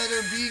songs that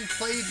are being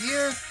played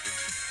here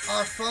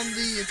are from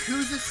the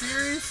Yakuza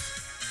series,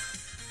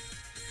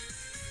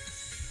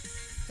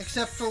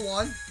 except for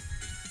one.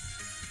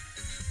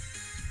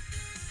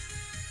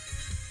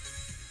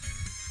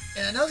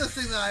 And another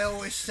thing that I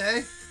always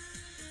say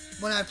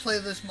when I play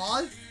this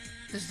mod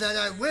is that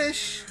I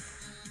wish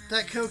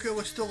that Coco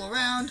was still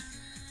around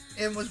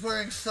and was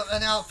wearing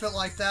an outfit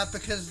like that,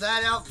 because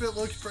that outfit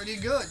looks pretty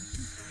good.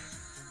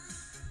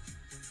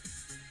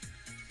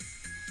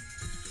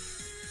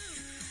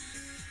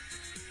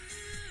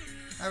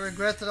 I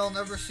regret that I'll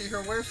never see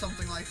her wear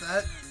something like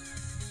that.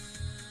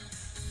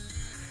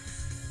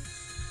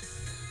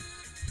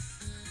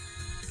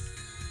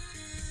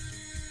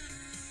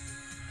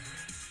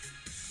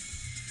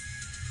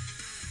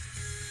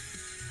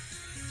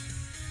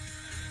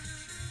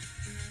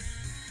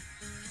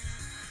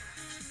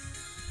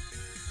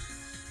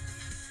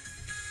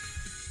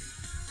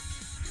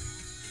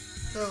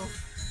 Oh,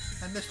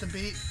 I missed a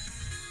beat.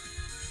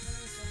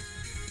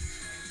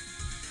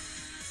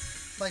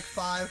 Like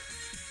 5.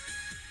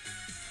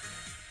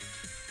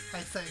 I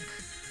think.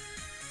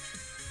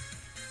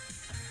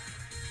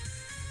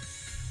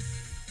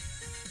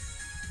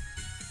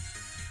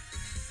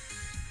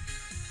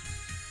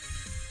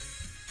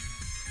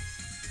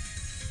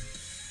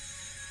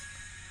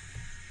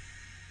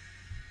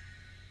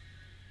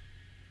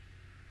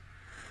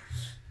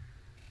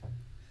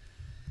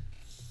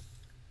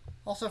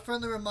 Also,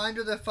 friendly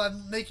reminder that if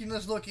I'm making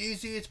this look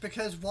easy, it's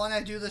because 1,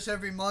 I do this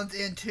every month,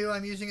 and 2,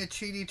 I'm using a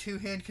cheaty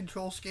 2-hand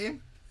control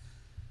scheme.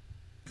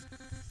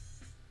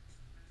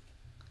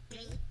 3,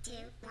 2,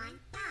 1,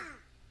 go!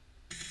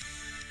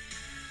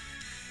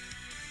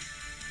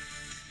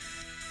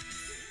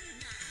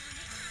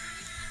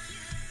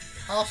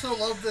 I also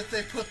love that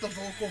they put the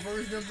vocal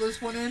version of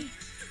this one in.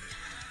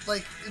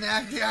 Like, the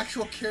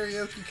actual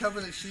karaoke cover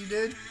that she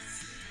did.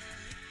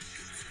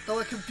 Though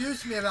it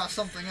confused me about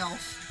something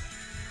else.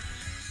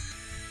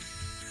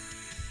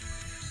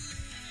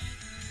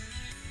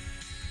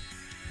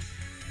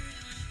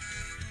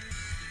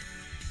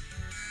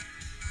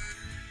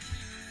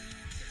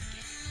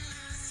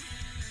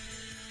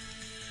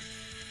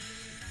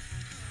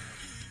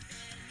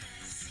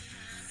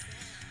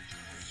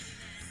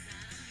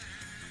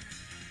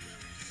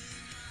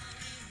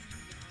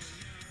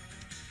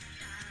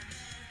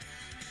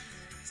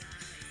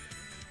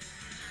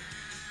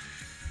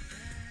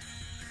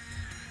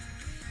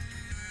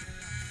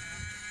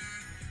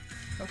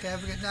 Okay,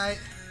 have a good night.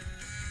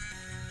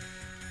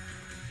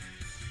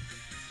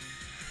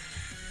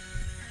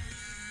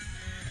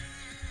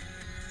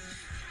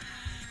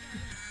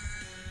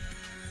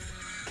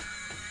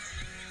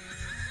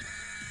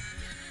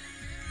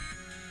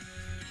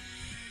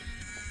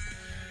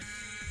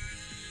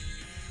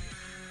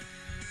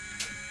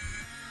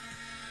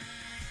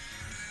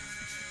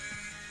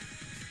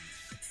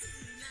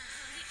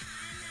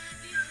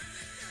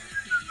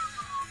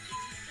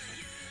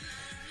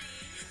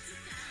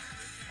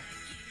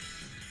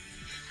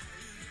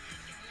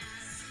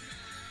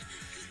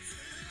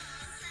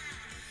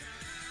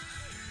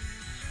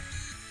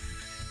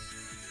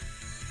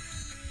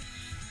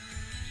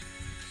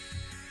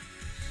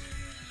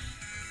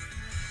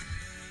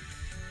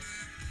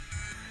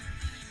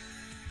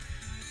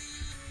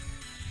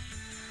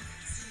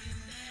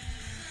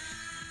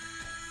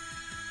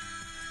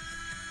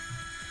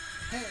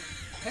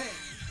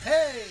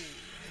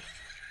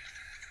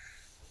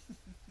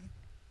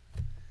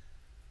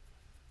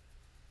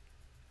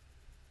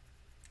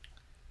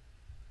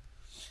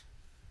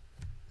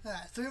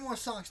 3 more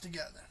songs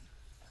together.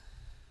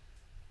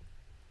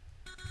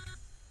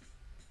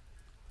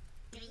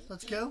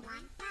 Let's go.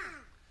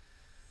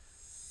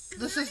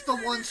 This is the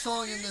one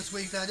song in this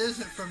week that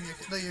isn't from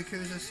the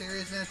Yakuza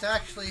series, and it's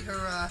actually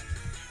her,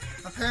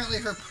 apparently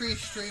her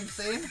pre-stream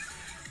theme.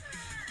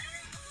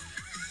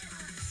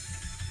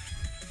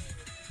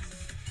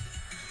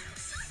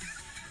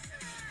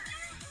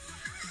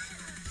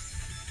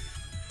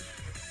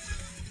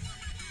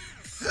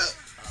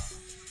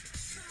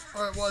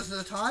 Or it was at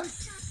the time.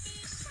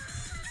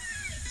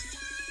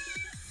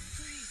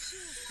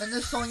 And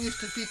this song used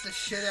to beat the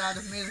shit out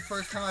of me the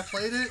first time I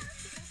played it.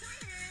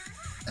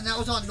 And that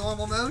was on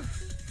normal mode.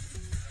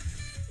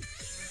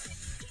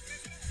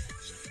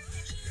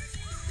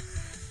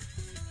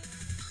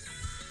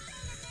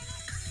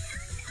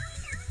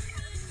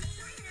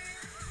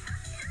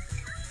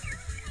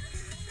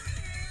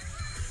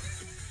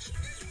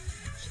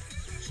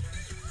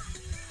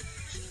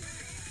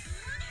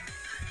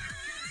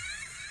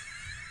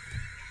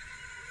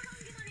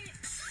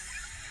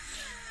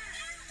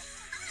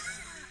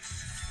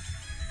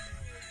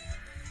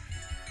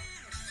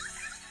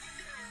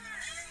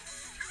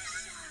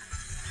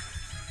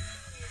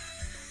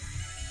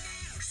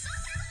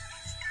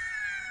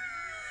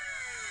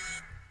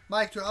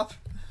 Mic drop.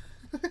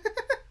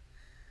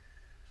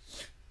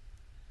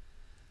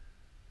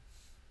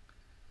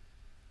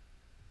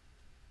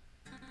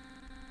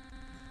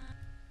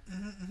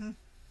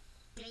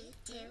 Three,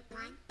 two,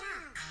 one, go.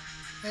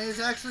 And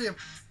it's actually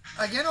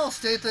again, I'll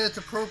state that it's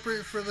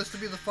appropriate for this to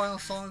be the final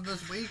song of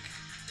this week.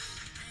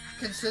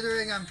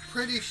 Considering I'm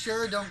pretty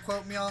sure, don't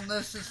quote me on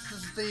this, is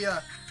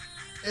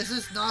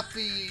this not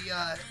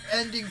the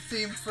ending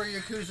theme for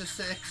Yakuza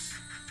 6?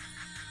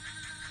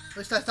 At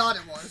least I thought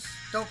it was.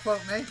 Don't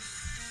quote me.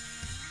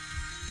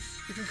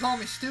 You can call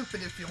me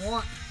stupid if you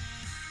want.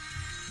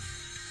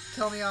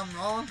 Tell me I'm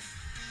wrong.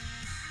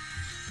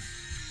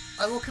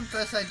 I will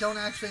confess I don't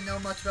actually know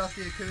much about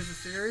the Yakuza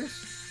series.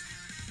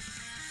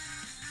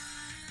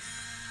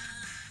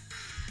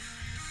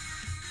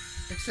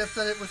 Except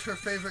that it was her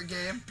favorite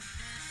game.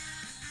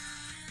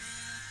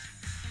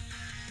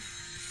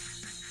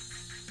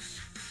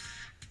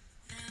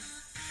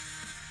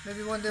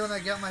 Maybe one day when I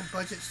get my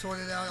budget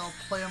sorted out, I'll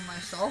play them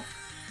myself.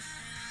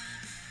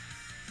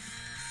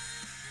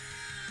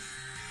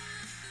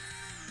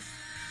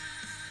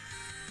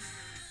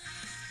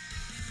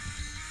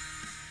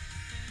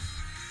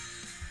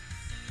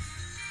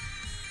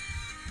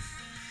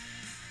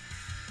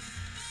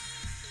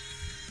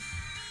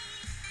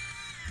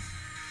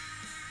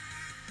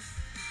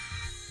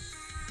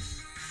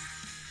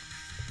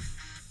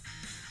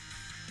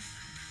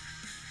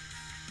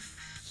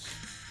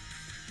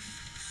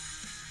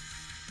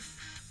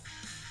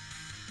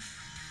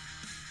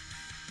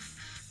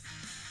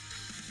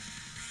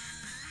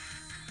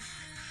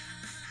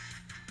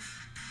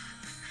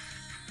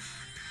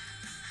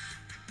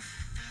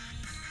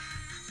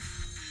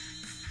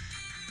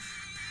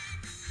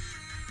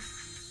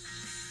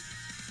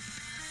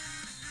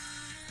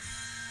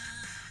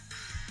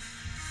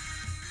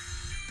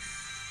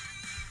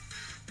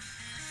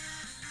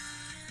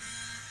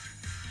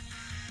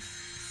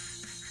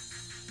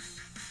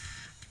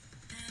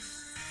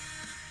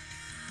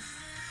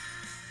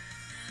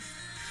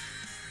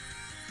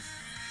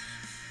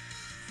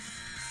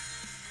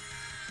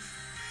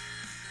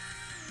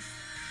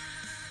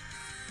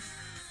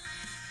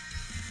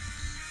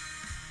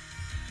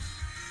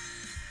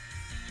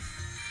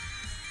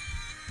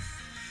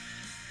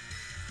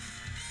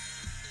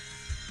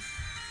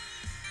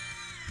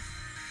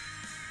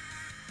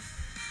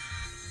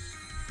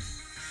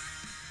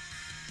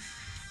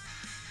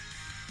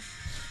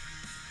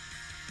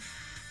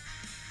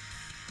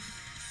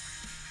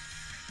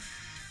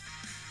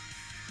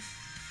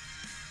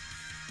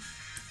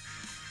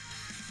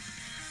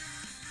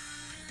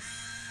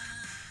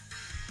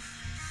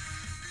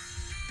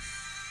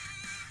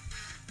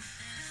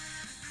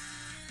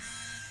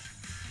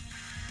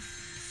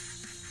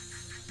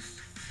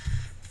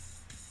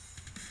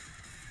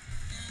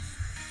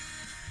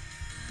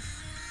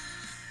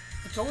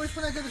 It's always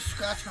when I go to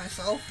scratch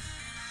myself.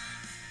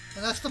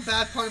 And that's the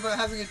bad part about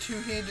having a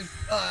two-handed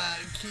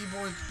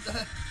keyboard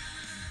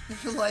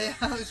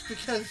layout, is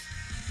because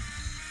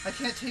I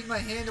can't take my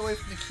hand away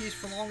from the keys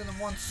for longer than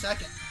 1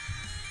 second.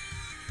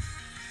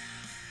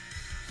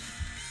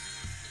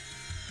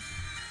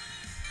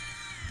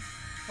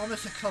 I'll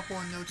miss a couple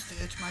of notes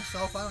to itch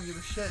myself, I don't give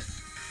a shit.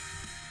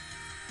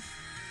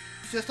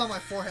 It's just on my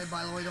forehead,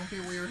 by the way, don't be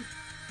weird.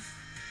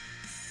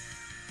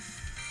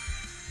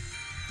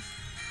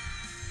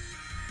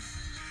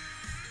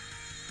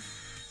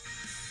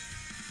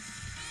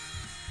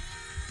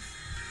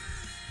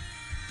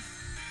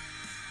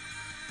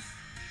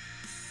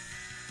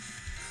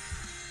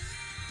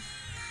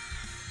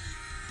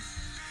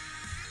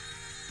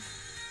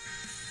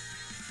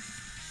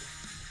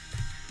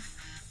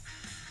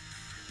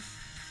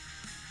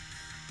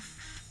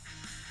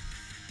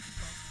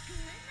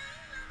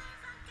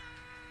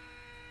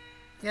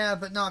 Yeah,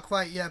 but not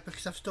quite yet,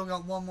 because I've still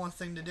got one more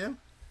thing to do.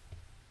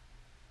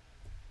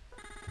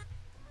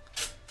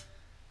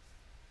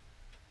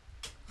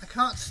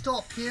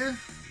 stop here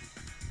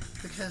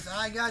because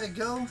I gotta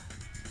go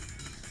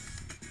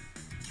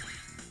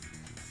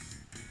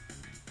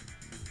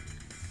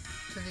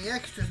to the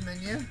extras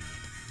menu.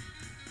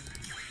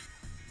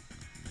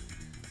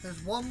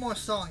 There's one more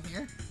song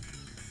here.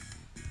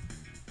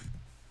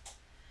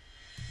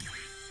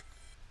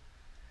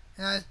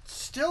 And I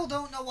still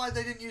don't know why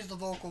they didn't use the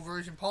vocal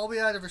version. Probably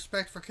out of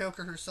respect for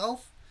Coco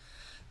herself.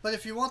 But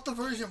if you want the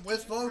version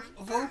with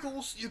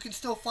vocals, you can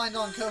still find it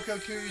on Coco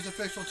Kiryu's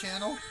official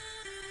channel.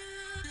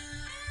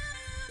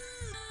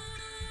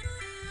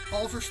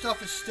 All of her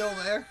stuff is still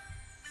there.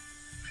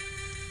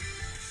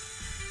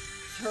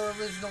 It's her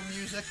original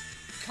music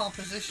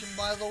composition,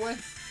 by the way.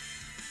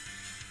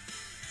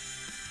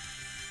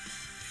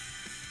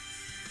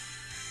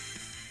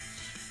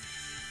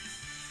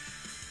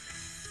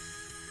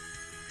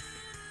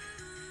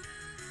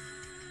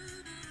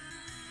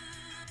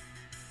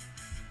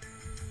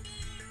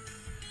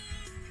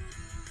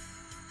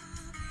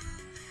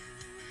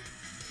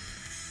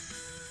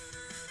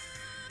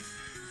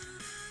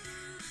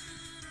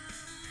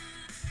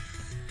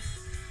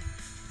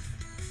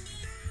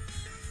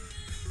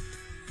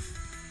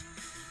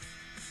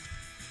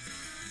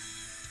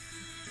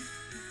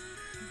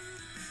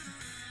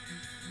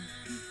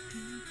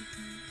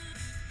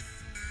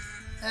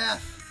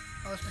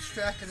 F. I was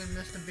distracted and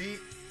missed a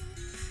beat.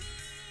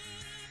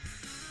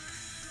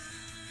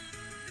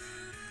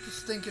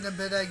 Just thinking a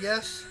bit, I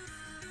guess.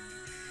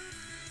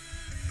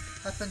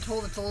 I've been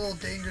told it's a little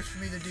dangerous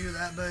for me to do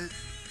that, but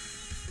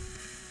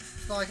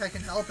it's not like I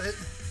can help it.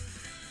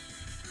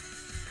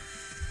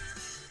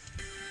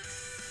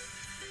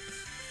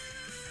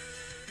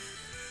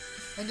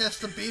 And yes,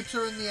 the beeps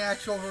are in the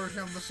actual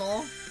version of the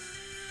song.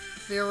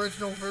 The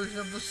original version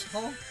of the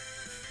song.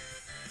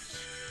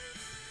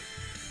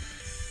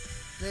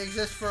 They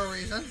exist for a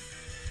reason.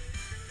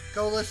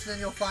 Go listen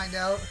and you'll find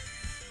out.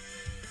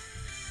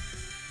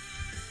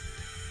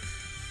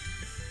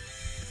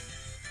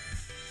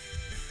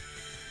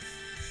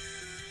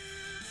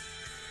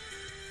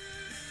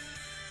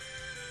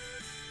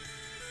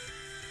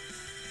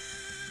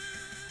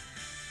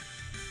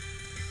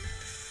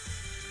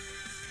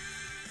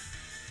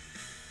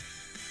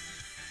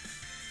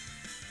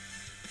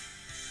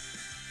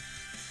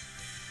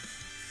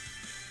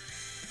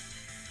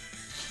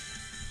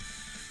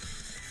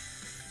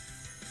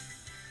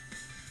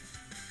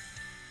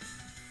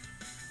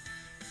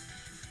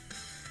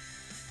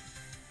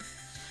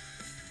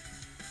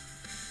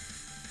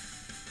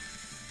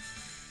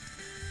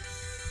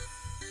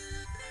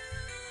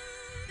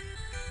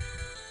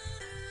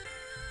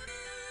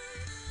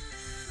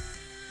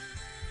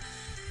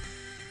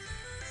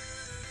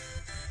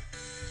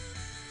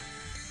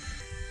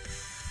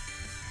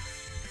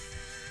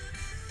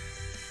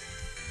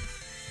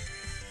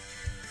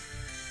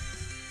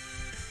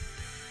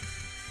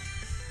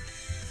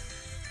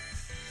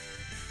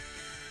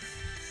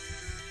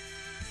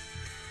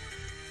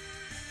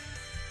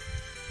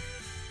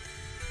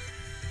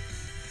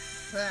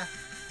 Yeah.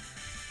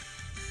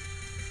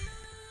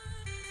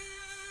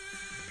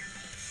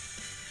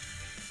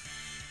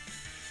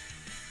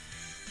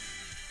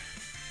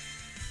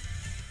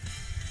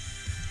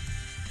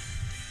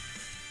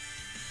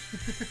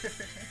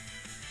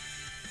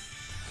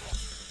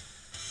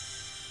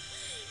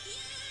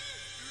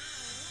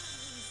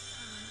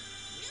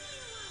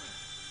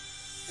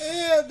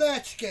 And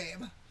that's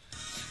game.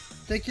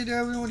 Thank you to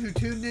everyone who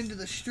tuned into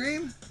the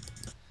stream.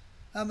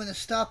 I'm going to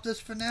stop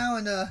this for now,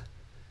 and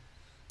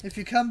if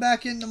you come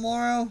back in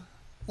tomorrow,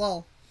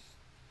 well,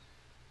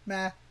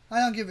 I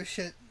don't give a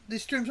shit.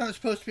 These streams aren't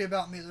supposed to be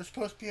about me. They're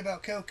supposed to be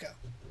about Coco.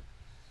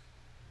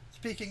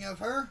 Speaking of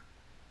her,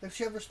 if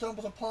she ever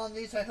stumbles upon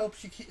these, I hope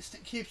she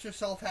keeps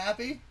herself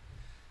happy.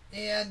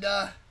 And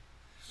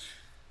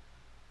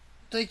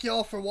thank you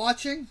all for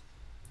watching,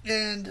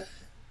 and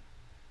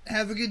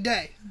have a good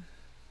day.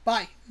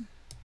 Bye.